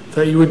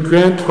 that you would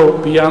grant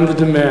hope beyond the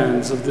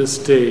demands of this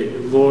day,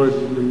 Lord,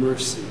 in your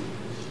mercy.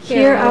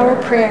 Hear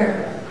our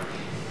prayer.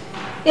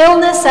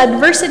 Illness,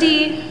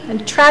 adversity,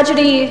 and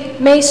tragedy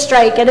may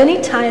strike at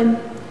any time.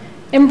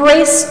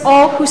 Embrace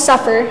all who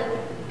suffer,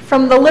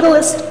 from the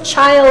littlest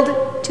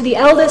child to the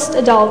eldest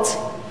adult,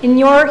 in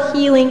your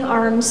healing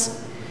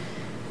arms.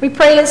 We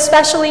pray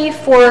especially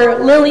for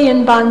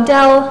Lillian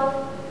Bondell,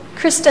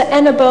 Krista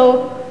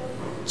Enebo,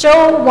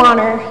 Joe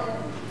Warner,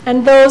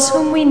 and those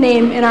whom we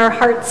name in our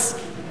hearts.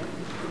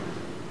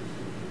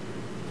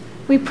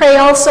 We pray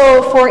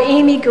also for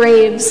Amy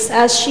Graves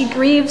as she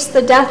grieves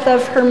the death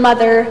of her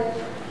mother.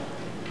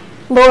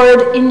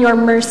 Lord, in your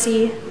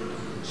mercy,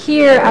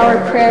 hear our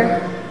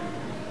prayer.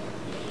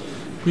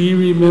 We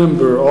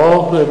remember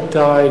all who have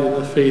died in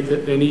the faith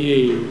at any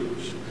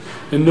age,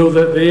 and know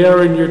that they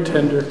are in your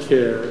tender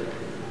care.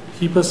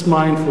 Keep us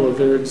mindful of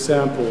their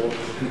example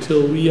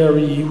until we are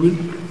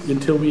reunited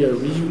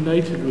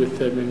with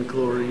them in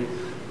glory,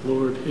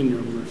 Lord, in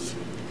your mercy.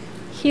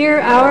 Hear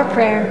our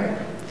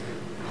prayer.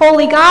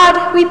 Holy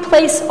God, we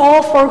place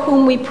all for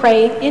whom we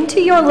pray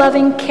into your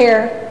loving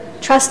care,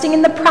 trusting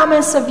in the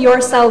promise of your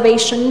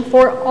salvation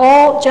for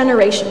all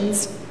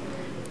generations.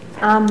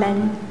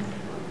 Amen.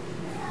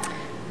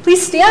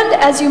 Please stand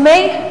as you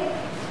may.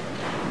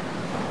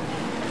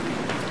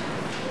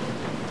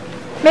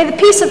 May the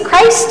peace of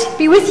Christ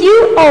be with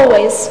you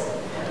always.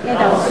 And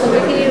also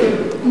with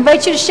you. I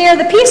invite you to share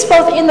the peace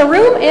both in the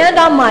room and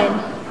online.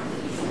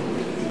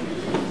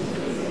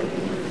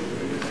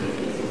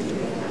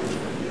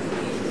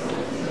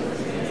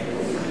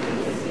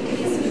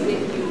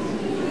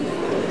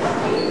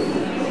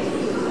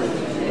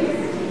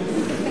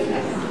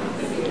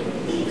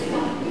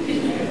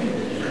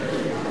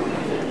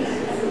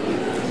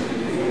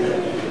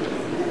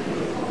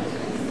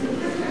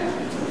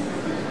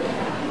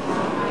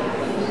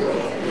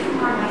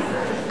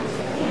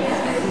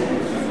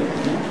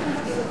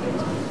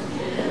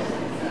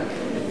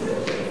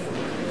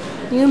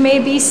 You may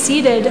be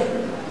seated.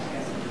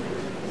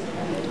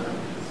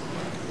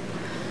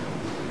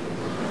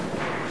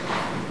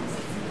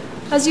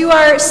 As you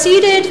are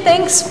seated,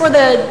 thanks for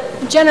the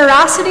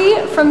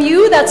generosity from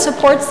you that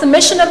supports the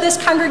mission of this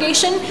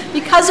congregation.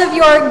 Because of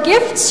your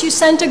gifts, you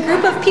sent a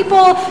group of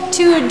people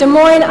to Des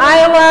Moines,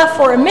 Iowa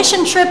for a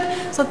mission trip.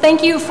 So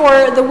thank you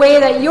for the way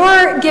that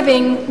your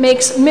giving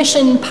makes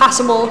mission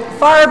possible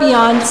far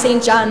beyond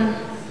St. John.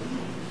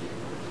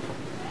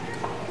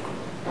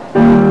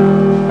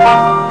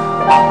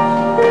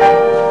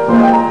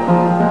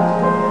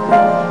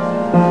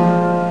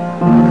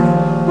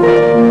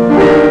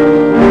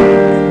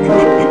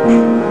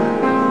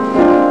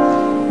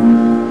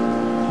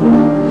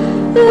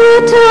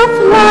 Little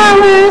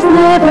flowers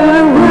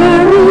never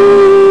worry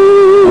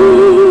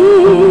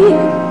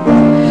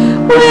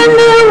when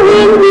the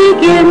wind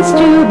begins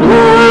to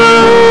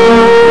blow,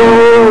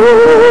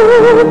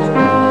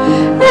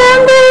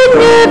 and they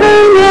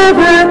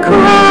never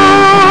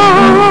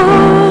cry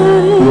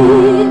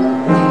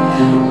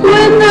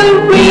when the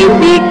rain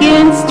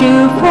begins to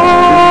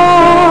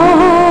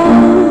fall.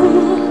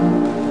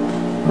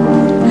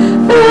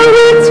 Though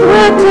it's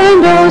wet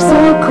and oh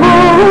so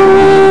cold,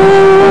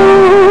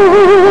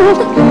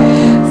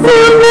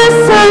 soon the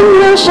sun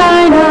will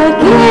shine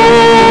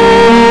again.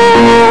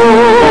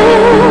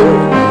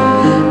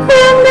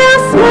 Then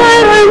they'll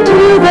smile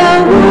unto the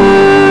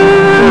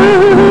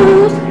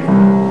world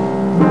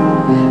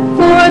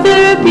for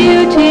their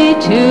beauty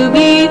to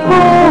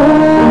behold.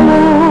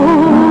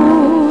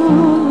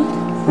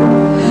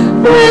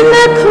 When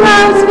the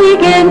clouds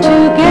begin to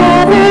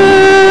gather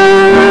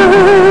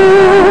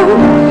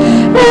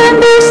and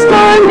the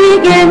storm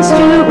begins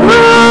to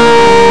grow,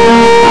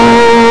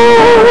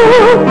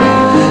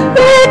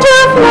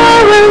 little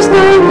flowers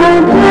don't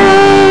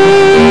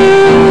complain,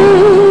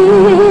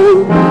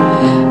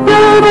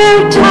 though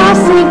they're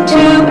tossing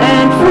to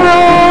and fro.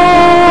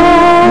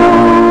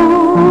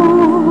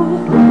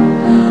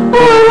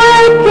 Oh, I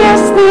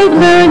guess they've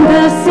learned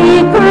the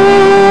secret.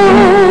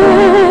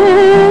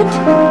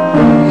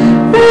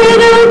 They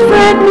don't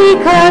fret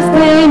because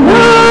they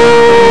know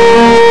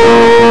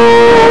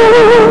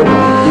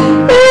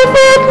if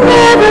it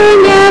never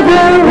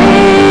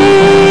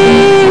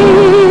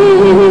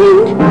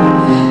rained,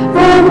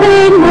 then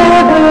they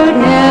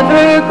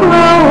never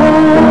grow.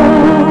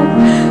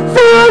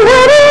 So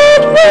let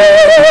it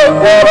rain,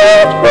 let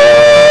it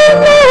rain,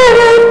 let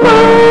it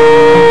pour.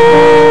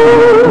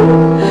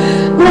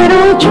 Let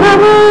all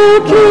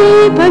trouble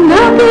keep a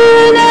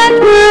knocking at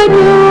your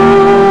door.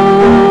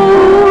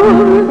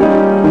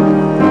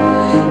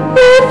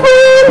 If we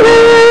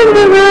learn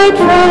the right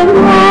from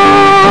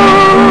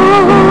wrong,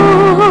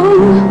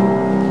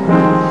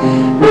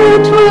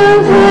 it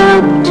will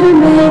help to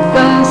make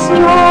us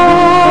strong.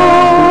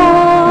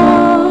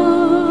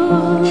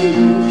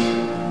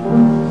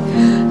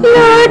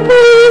 Lord,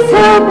 please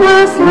help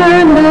us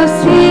learn the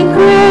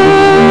secret.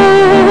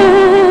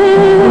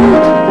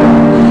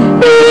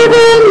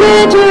 Even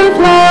little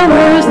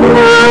flowers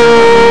know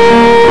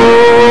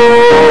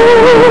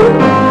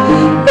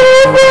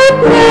if it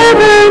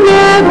never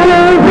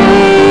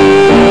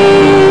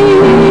rains,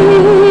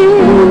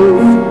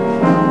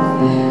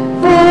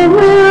 then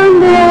we'll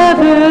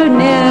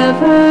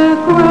never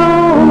grow.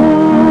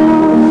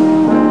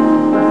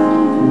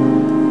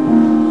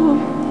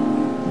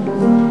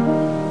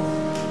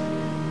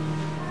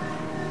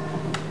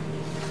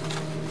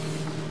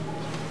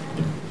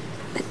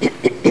 I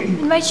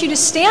invite you to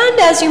stand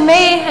as you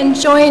may and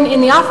join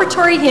in the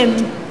offertory hymn.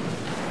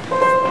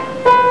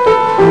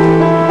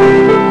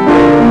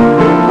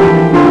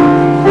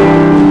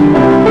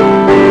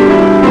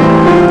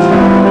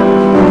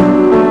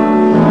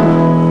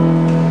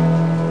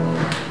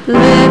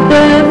 Let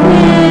the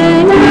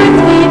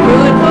vineyards be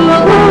fruitful,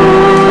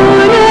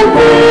 Lord, and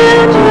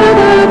fill to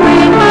the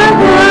brim our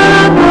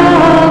cup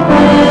of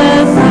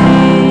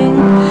blessing.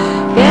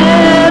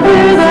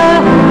 Gather the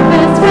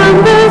harvest from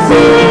the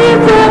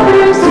seeds of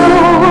her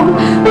soul,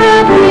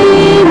 that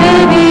we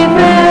may be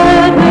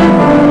fed with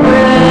the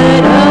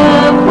bread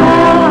of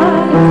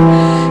life.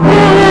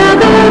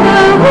 Gather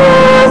the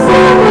hopes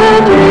and the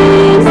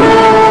dreams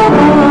of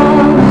all,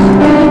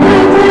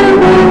 unite them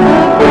with the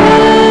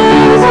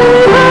praise we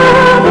offer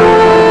now.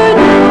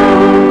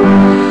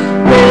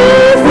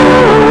 Praise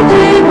our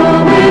table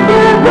with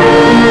your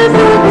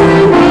presence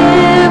and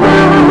give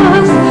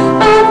us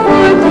a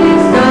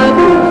foretaste of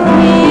your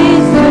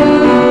feast to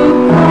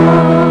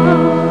come.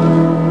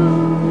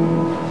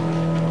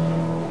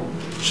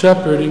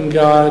 Shepherding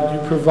God, you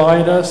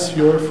provide us,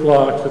 your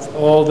flock, with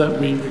all that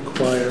we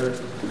require.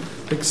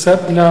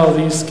 Accept now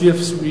these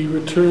gifts we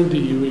return to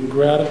you in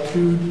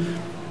gratitude,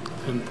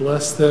 and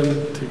bless them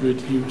to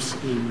good use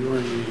in your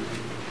name.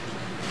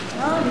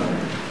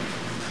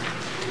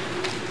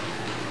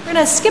 We're going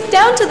to skip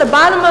down to the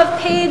bottom of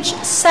page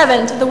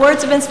 7 to the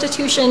words of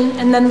institution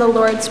and then the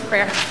Lord's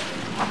Prayer.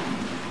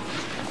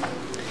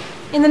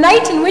 In the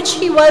night in which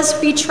he was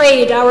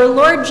betrayed, our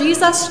Lord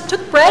Jesus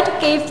took bread,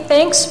 gave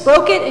thanks,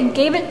 broke it, and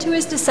gave it to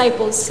his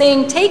disciples,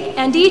 saying, "Take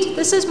and eat,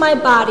 this is my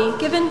body,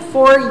 given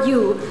for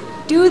you.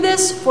 Do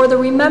this for the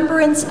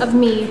remembrance of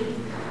me."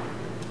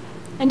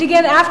 And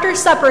again, after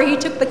supper, he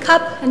took the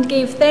cup and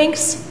gave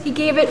thanks. He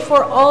gave it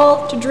for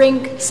all to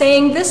drink,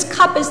 saying, "This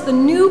cup is the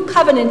new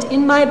covenant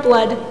in my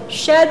blood,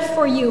 shed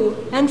for you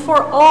and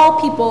for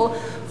all people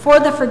for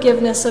the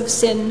forgiveness of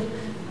sin.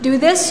 Do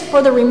this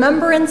for the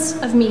remembrance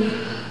of me."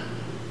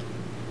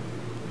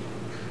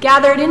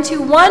 Gathered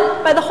into one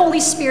by the Holy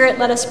Spirit,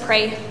 let us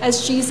pray,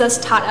 as Jesus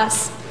taught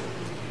us.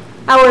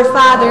 Our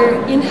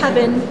Father in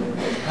heaven,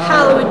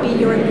 hallowed be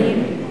your name.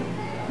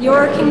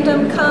 Your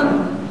kingdom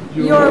come,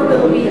 your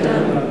will be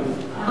done,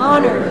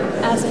 on earth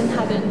as in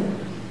heaven.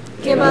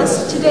 Give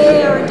us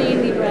today our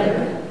daily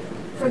bread.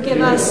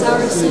 Forgive us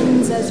our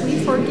sins as we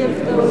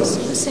forgive those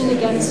who sin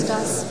against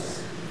us.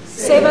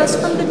 Save us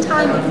from the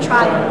time of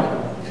trial,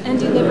 and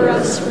deliver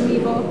us from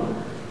evil.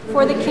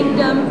 For the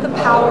kingdom,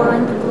 the power,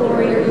 and the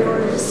glory are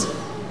yours,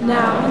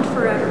 now and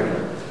forever.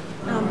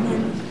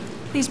 Amen.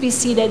 Please be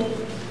seated.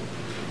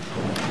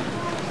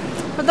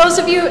 For those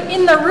of you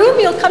in the room,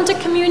 you'll come to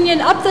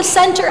communion up the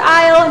center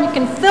aisle, and you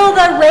can fill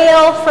the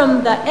rail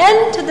from the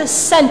end to the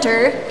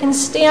center. You can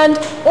stand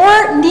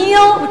or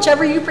kneel,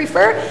 whichever you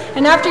prefer.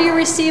 And after you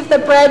receive the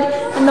bread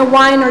and the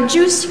wine or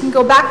juice, you can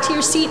go back to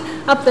your seat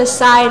up the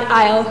side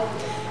aisle.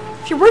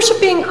 If you're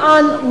worshiping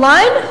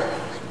online,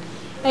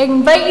 I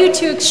invite you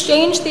to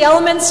exchange the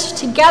elements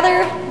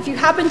together. If you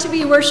happen to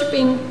be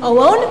worshiping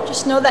alone,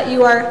 just know that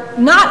you are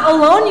not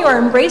alone. You are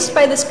embraced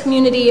by this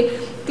community.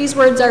 These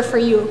words are for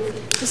you.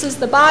 This is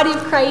the body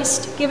of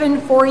Christ given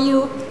for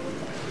you,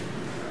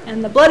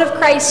 and the blood of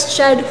Christ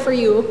shed for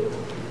you.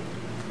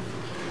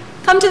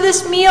 Come to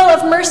this meal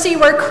of mercy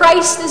where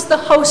Christ is the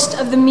host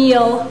of the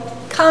meal.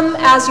 Come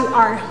as you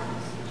are.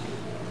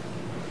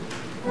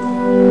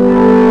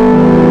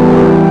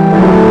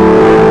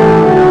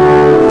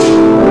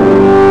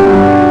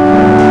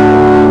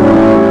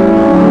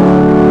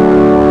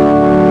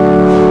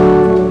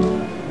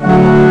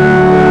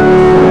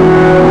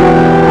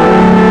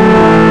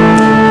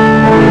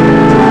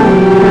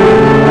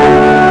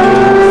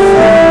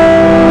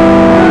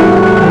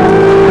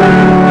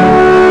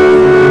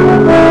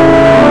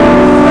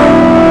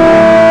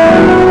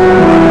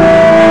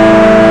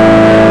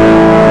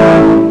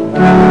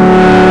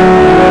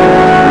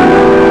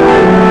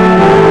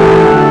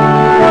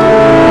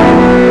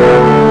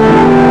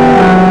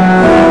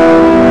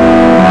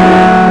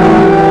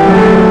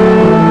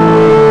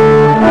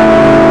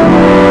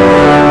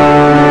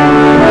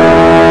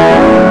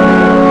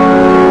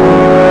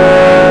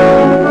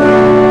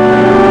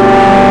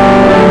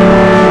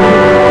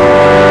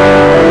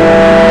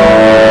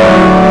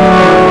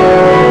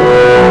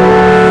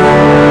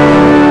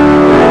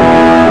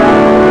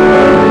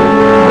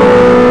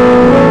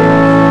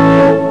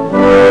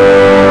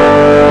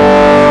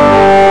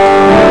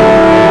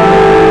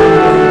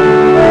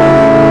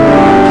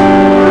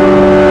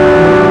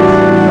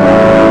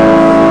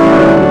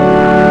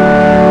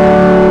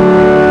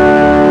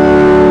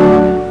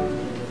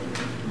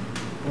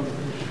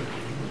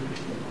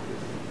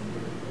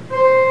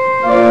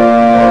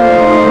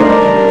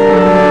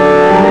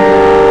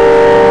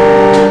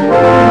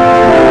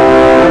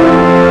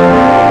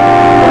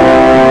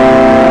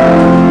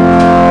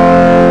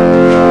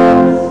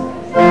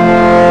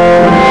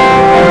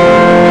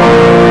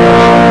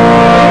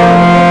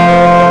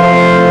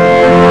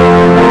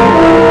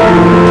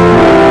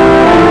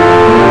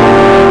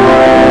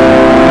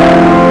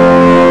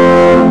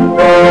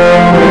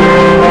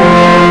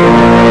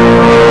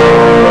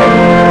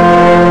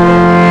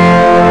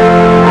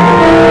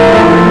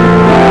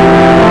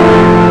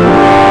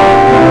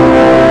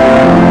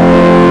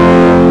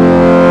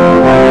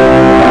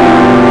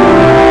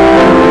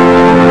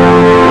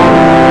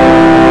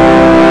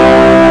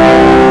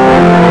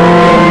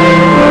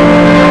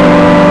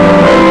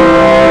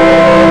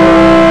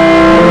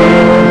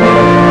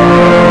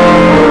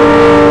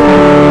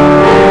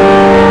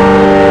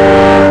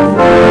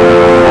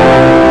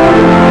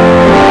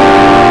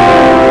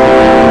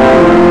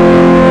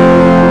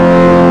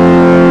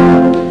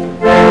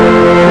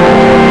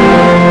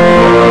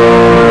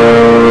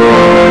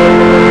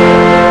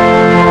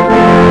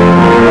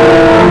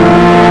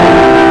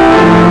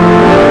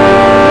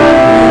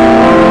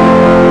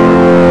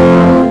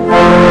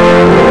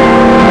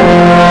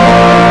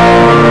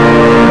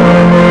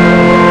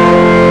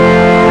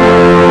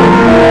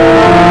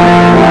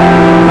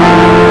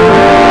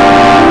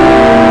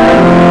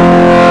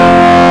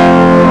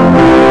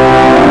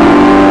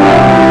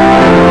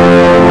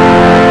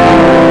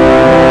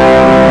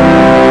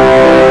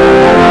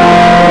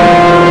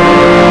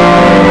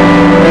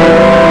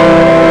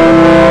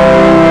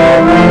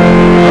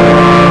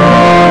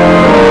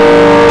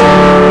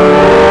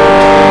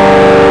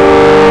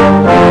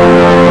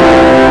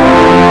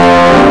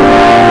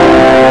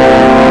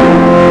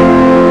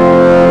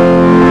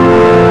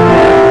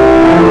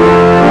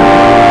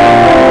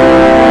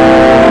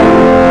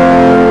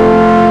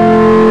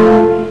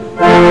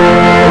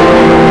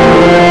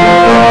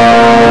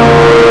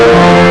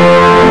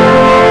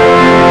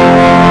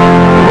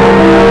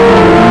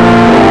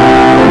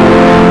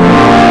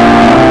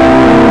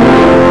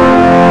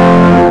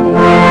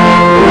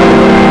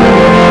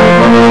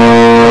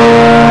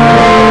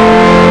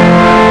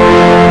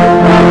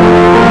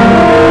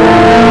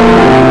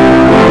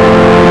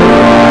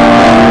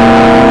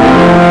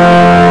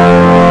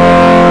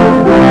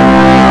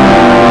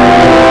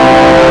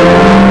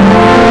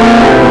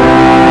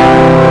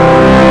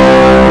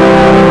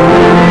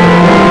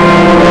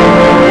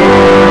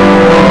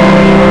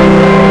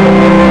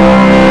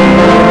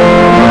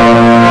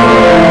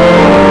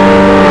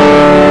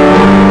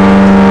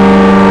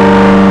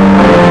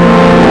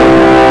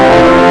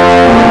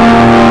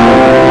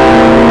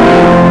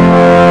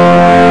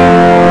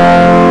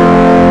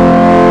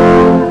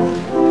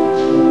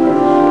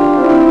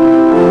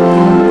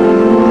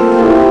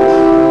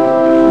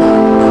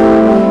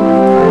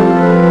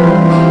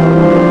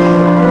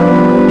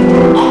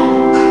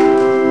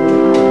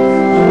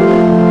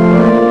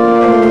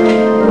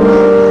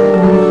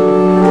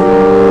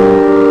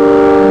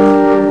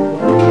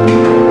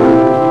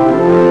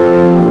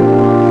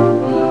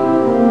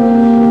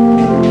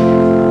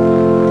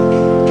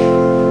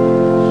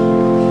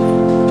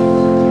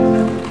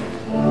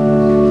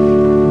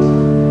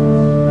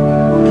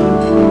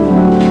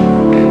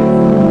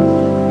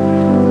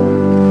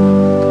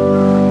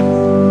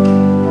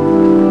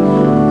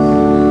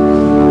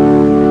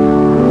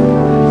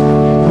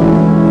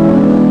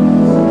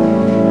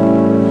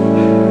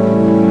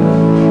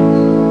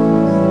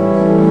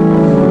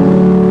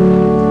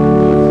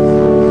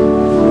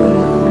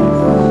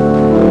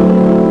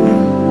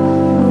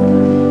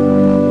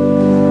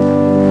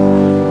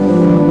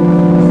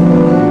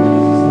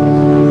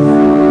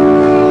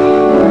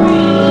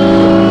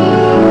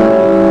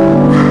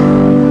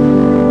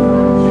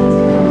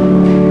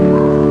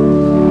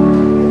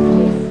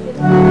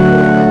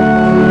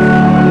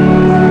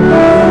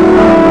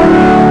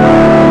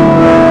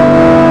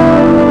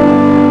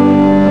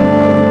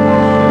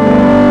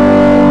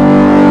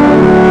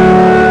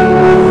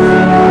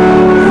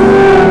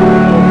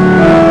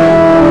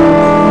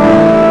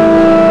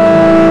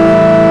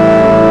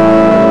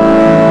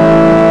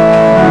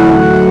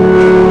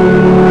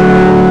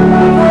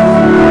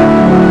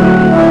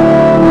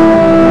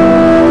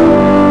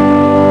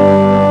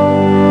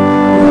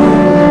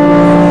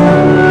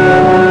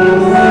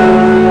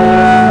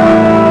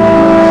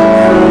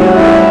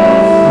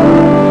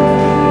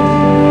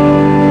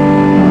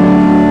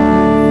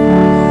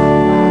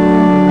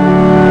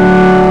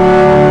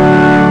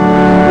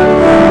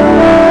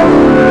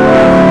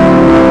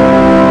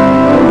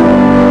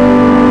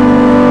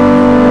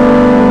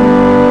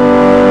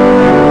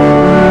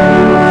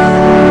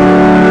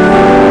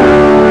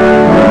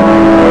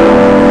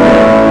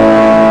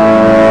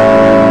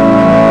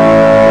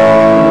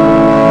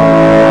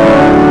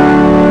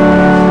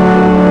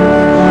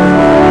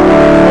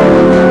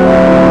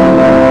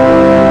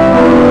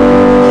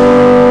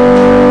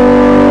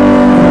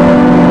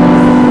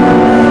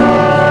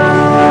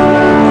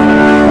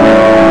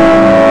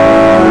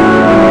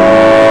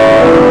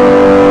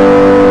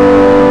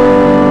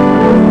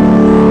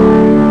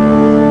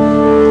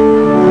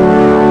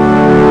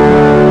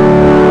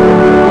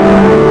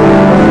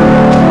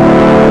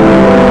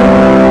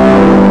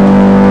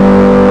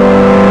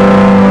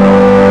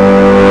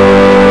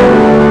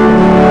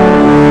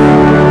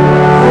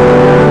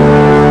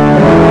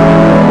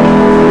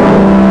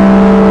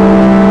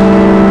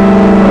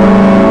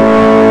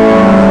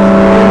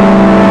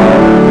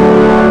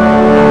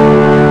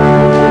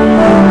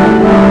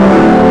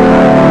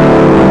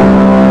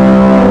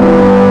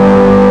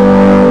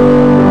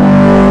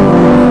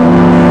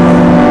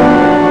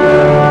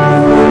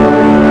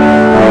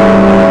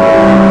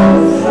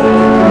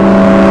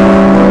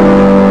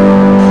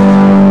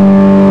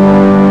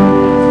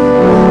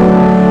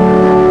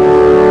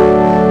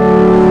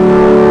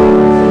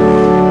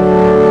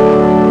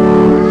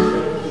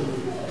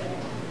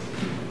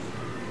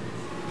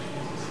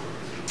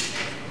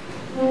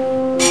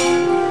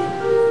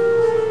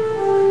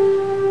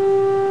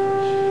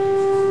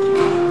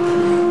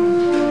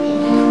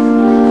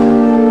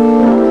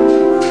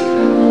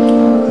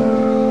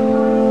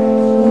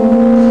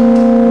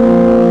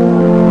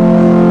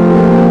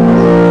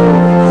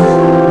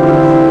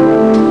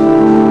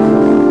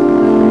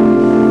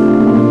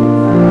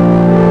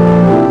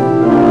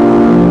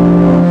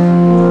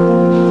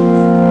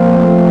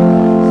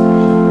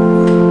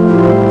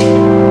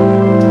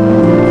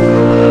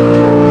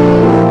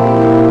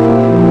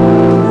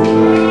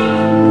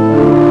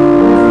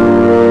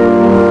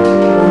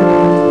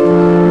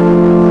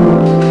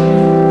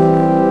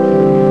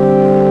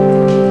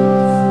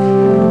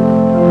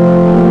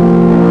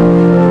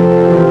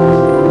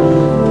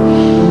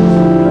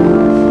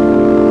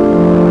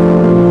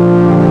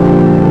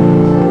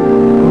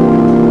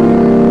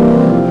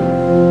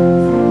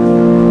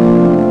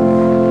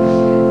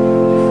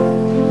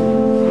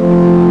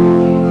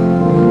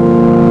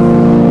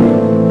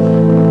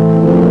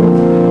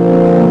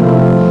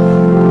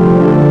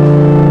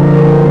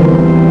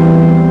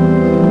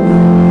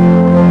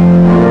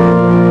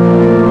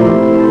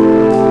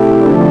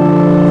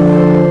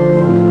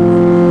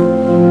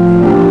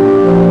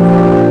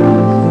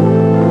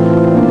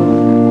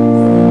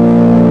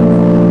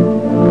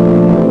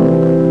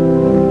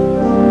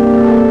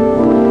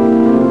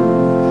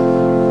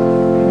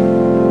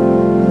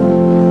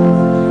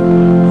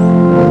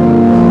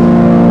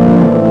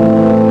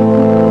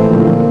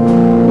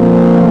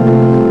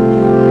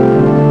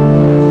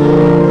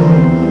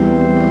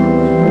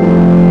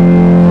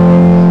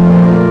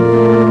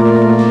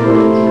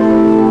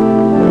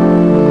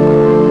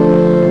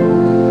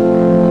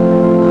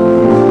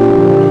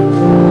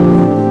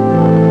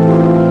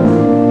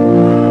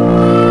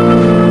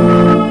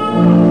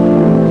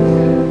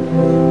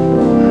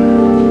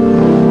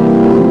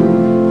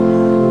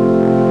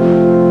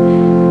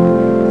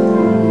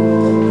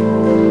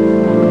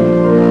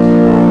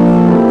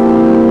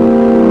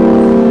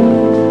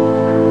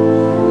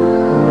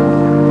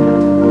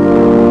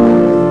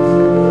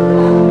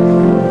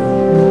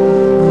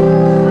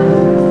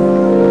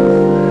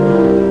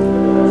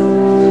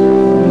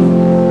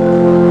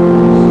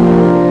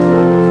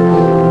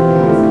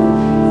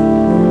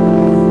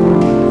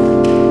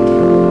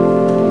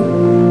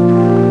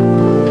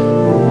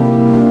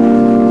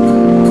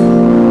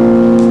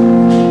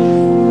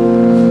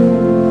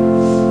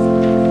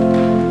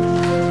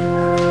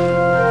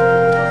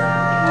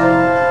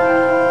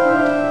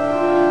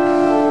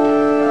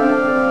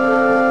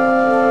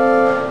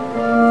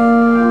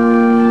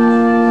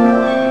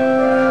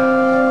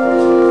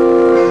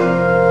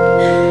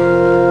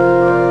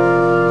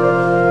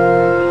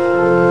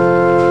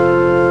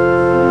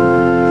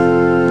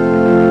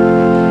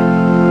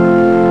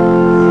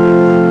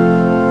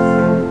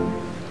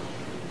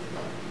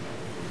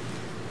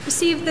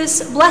 Receive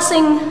this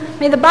blessing.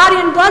 May the body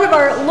and blood of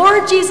our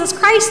Lord Jesus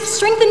Christ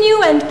strengthen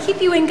you and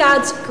keep you in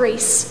God's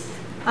grace.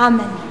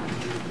 Amen.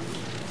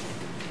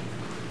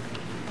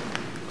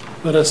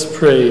 Let us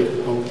pray.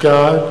 O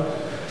God,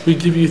 we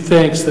give you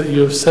thanks that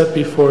you have set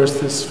before us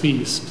this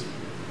feast.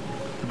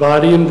 The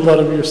body and blood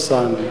of your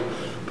Son,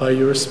 by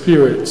your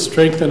Spirit,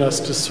 strengthen us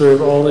to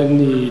serve all in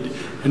need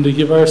and to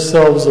give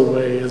ourselves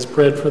away as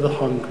bread for the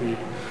hungry.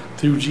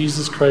 Through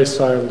Jesus Christ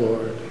our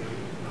Lord.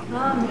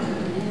 Amen.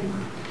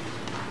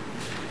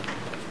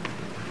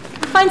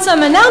 Find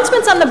some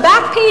announcements on the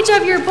back page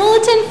of your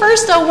bulletin.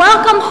 First, a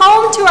welcome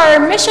home to our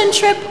mission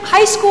trip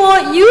high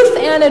school youth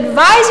and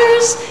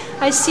advisors.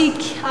 I see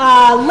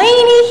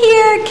Lainey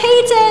here,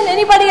 Kaiten,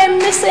 anybody I'm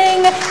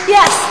missing?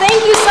 Yes,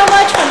 thank you so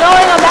much for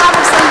going on behalf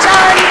of St.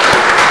 John.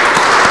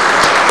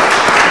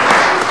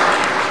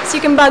 So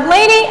you can bug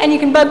Lainey and you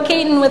can bug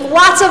Kaiten with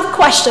lots of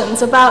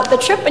questions about the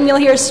trip, and you'll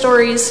hear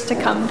stories to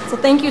come. So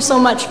thank you so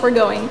much for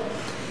going.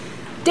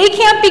 Day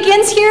camp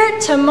begins here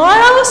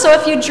tomorrow, so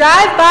if you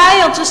drive by,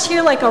 you'll just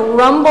hear like a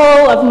rumble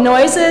of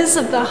noises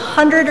of the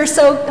 100 or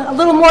so, a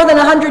little more than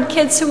 100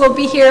 kids who will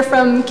be here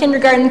from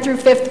kindergarten through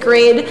 5th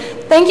grade.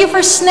 Thank you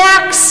for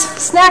snacks.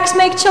 Snacks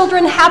make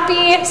children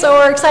happy, so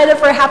we're excited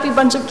for a happy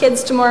bunch of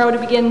kids tomorrow to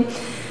begin.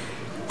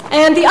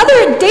 And the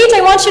other date I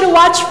want you to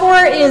watch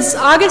for is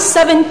August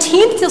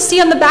 17th. You'll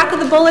see on the back of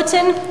the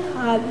bulletin.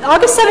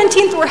 August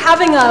 17th, we're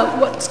having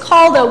what's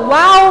called a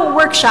WOW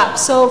workshop.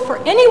 So for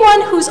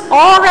anyone who's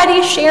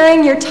already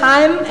sharing your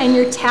time and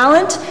your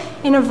talent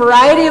in a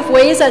variety of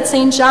ways at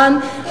St.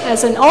 John,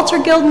 as an altar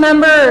guild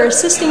member or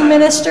assisting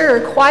minister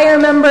or choir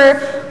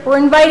member, we're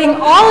inviting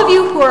all of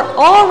you who are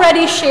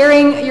already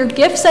sharing your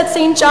gifts at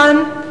St.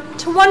 John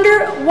to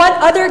wonder what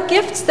other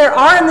gifts there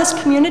are in this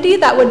community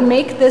that would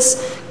make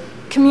this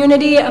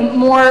community a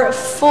more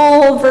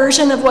full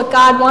version of what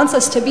God wants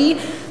us to be.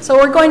 So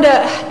we're going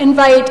to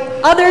invite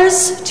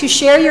others to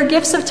share your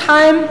gifts of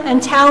time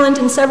and talent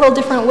in several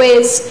different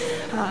ways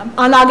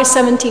on August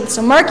 17th.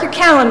 So mark your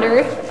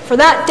calendar for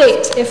that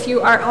date if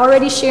you are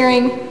already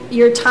sharing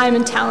your time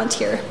and talent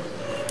here.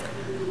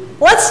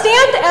 Let's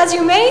stand as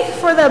you may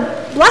for the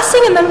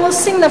blessing, and then we'll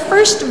sing the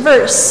first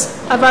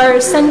verse of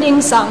our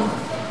sending song.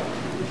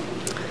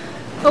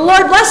 The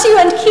Lord bless you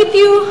and keep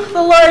you.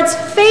 The Lord's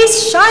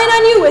face shine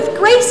on you with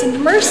grace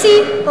and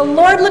mercy. The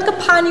Lord look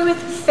upon you with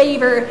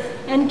favor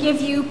and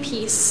give you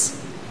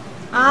peace.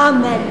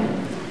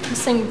 Amen. We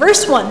sing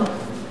verse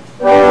 1.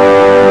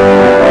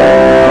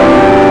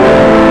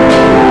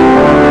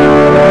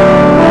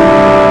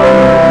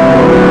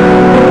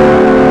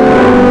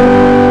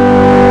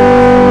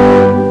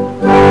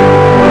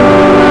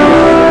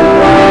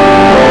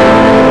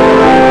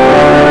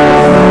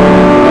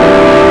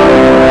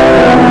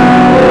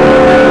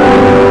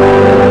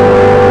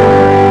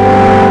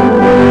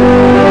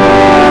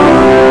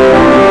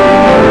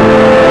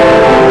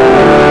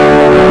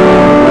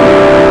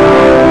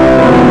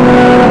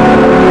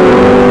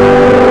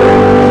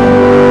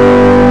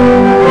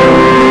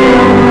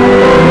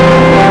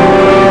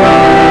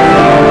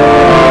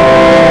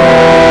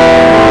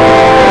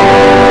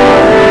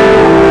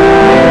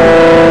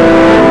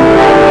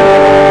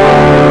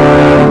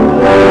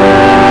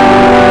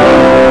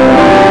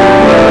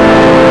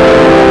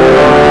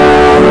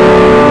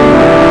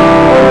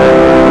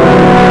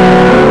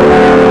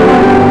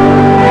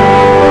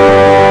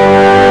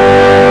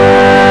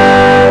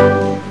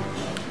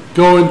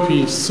 Go in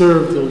peace,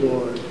 serve the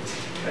Lord.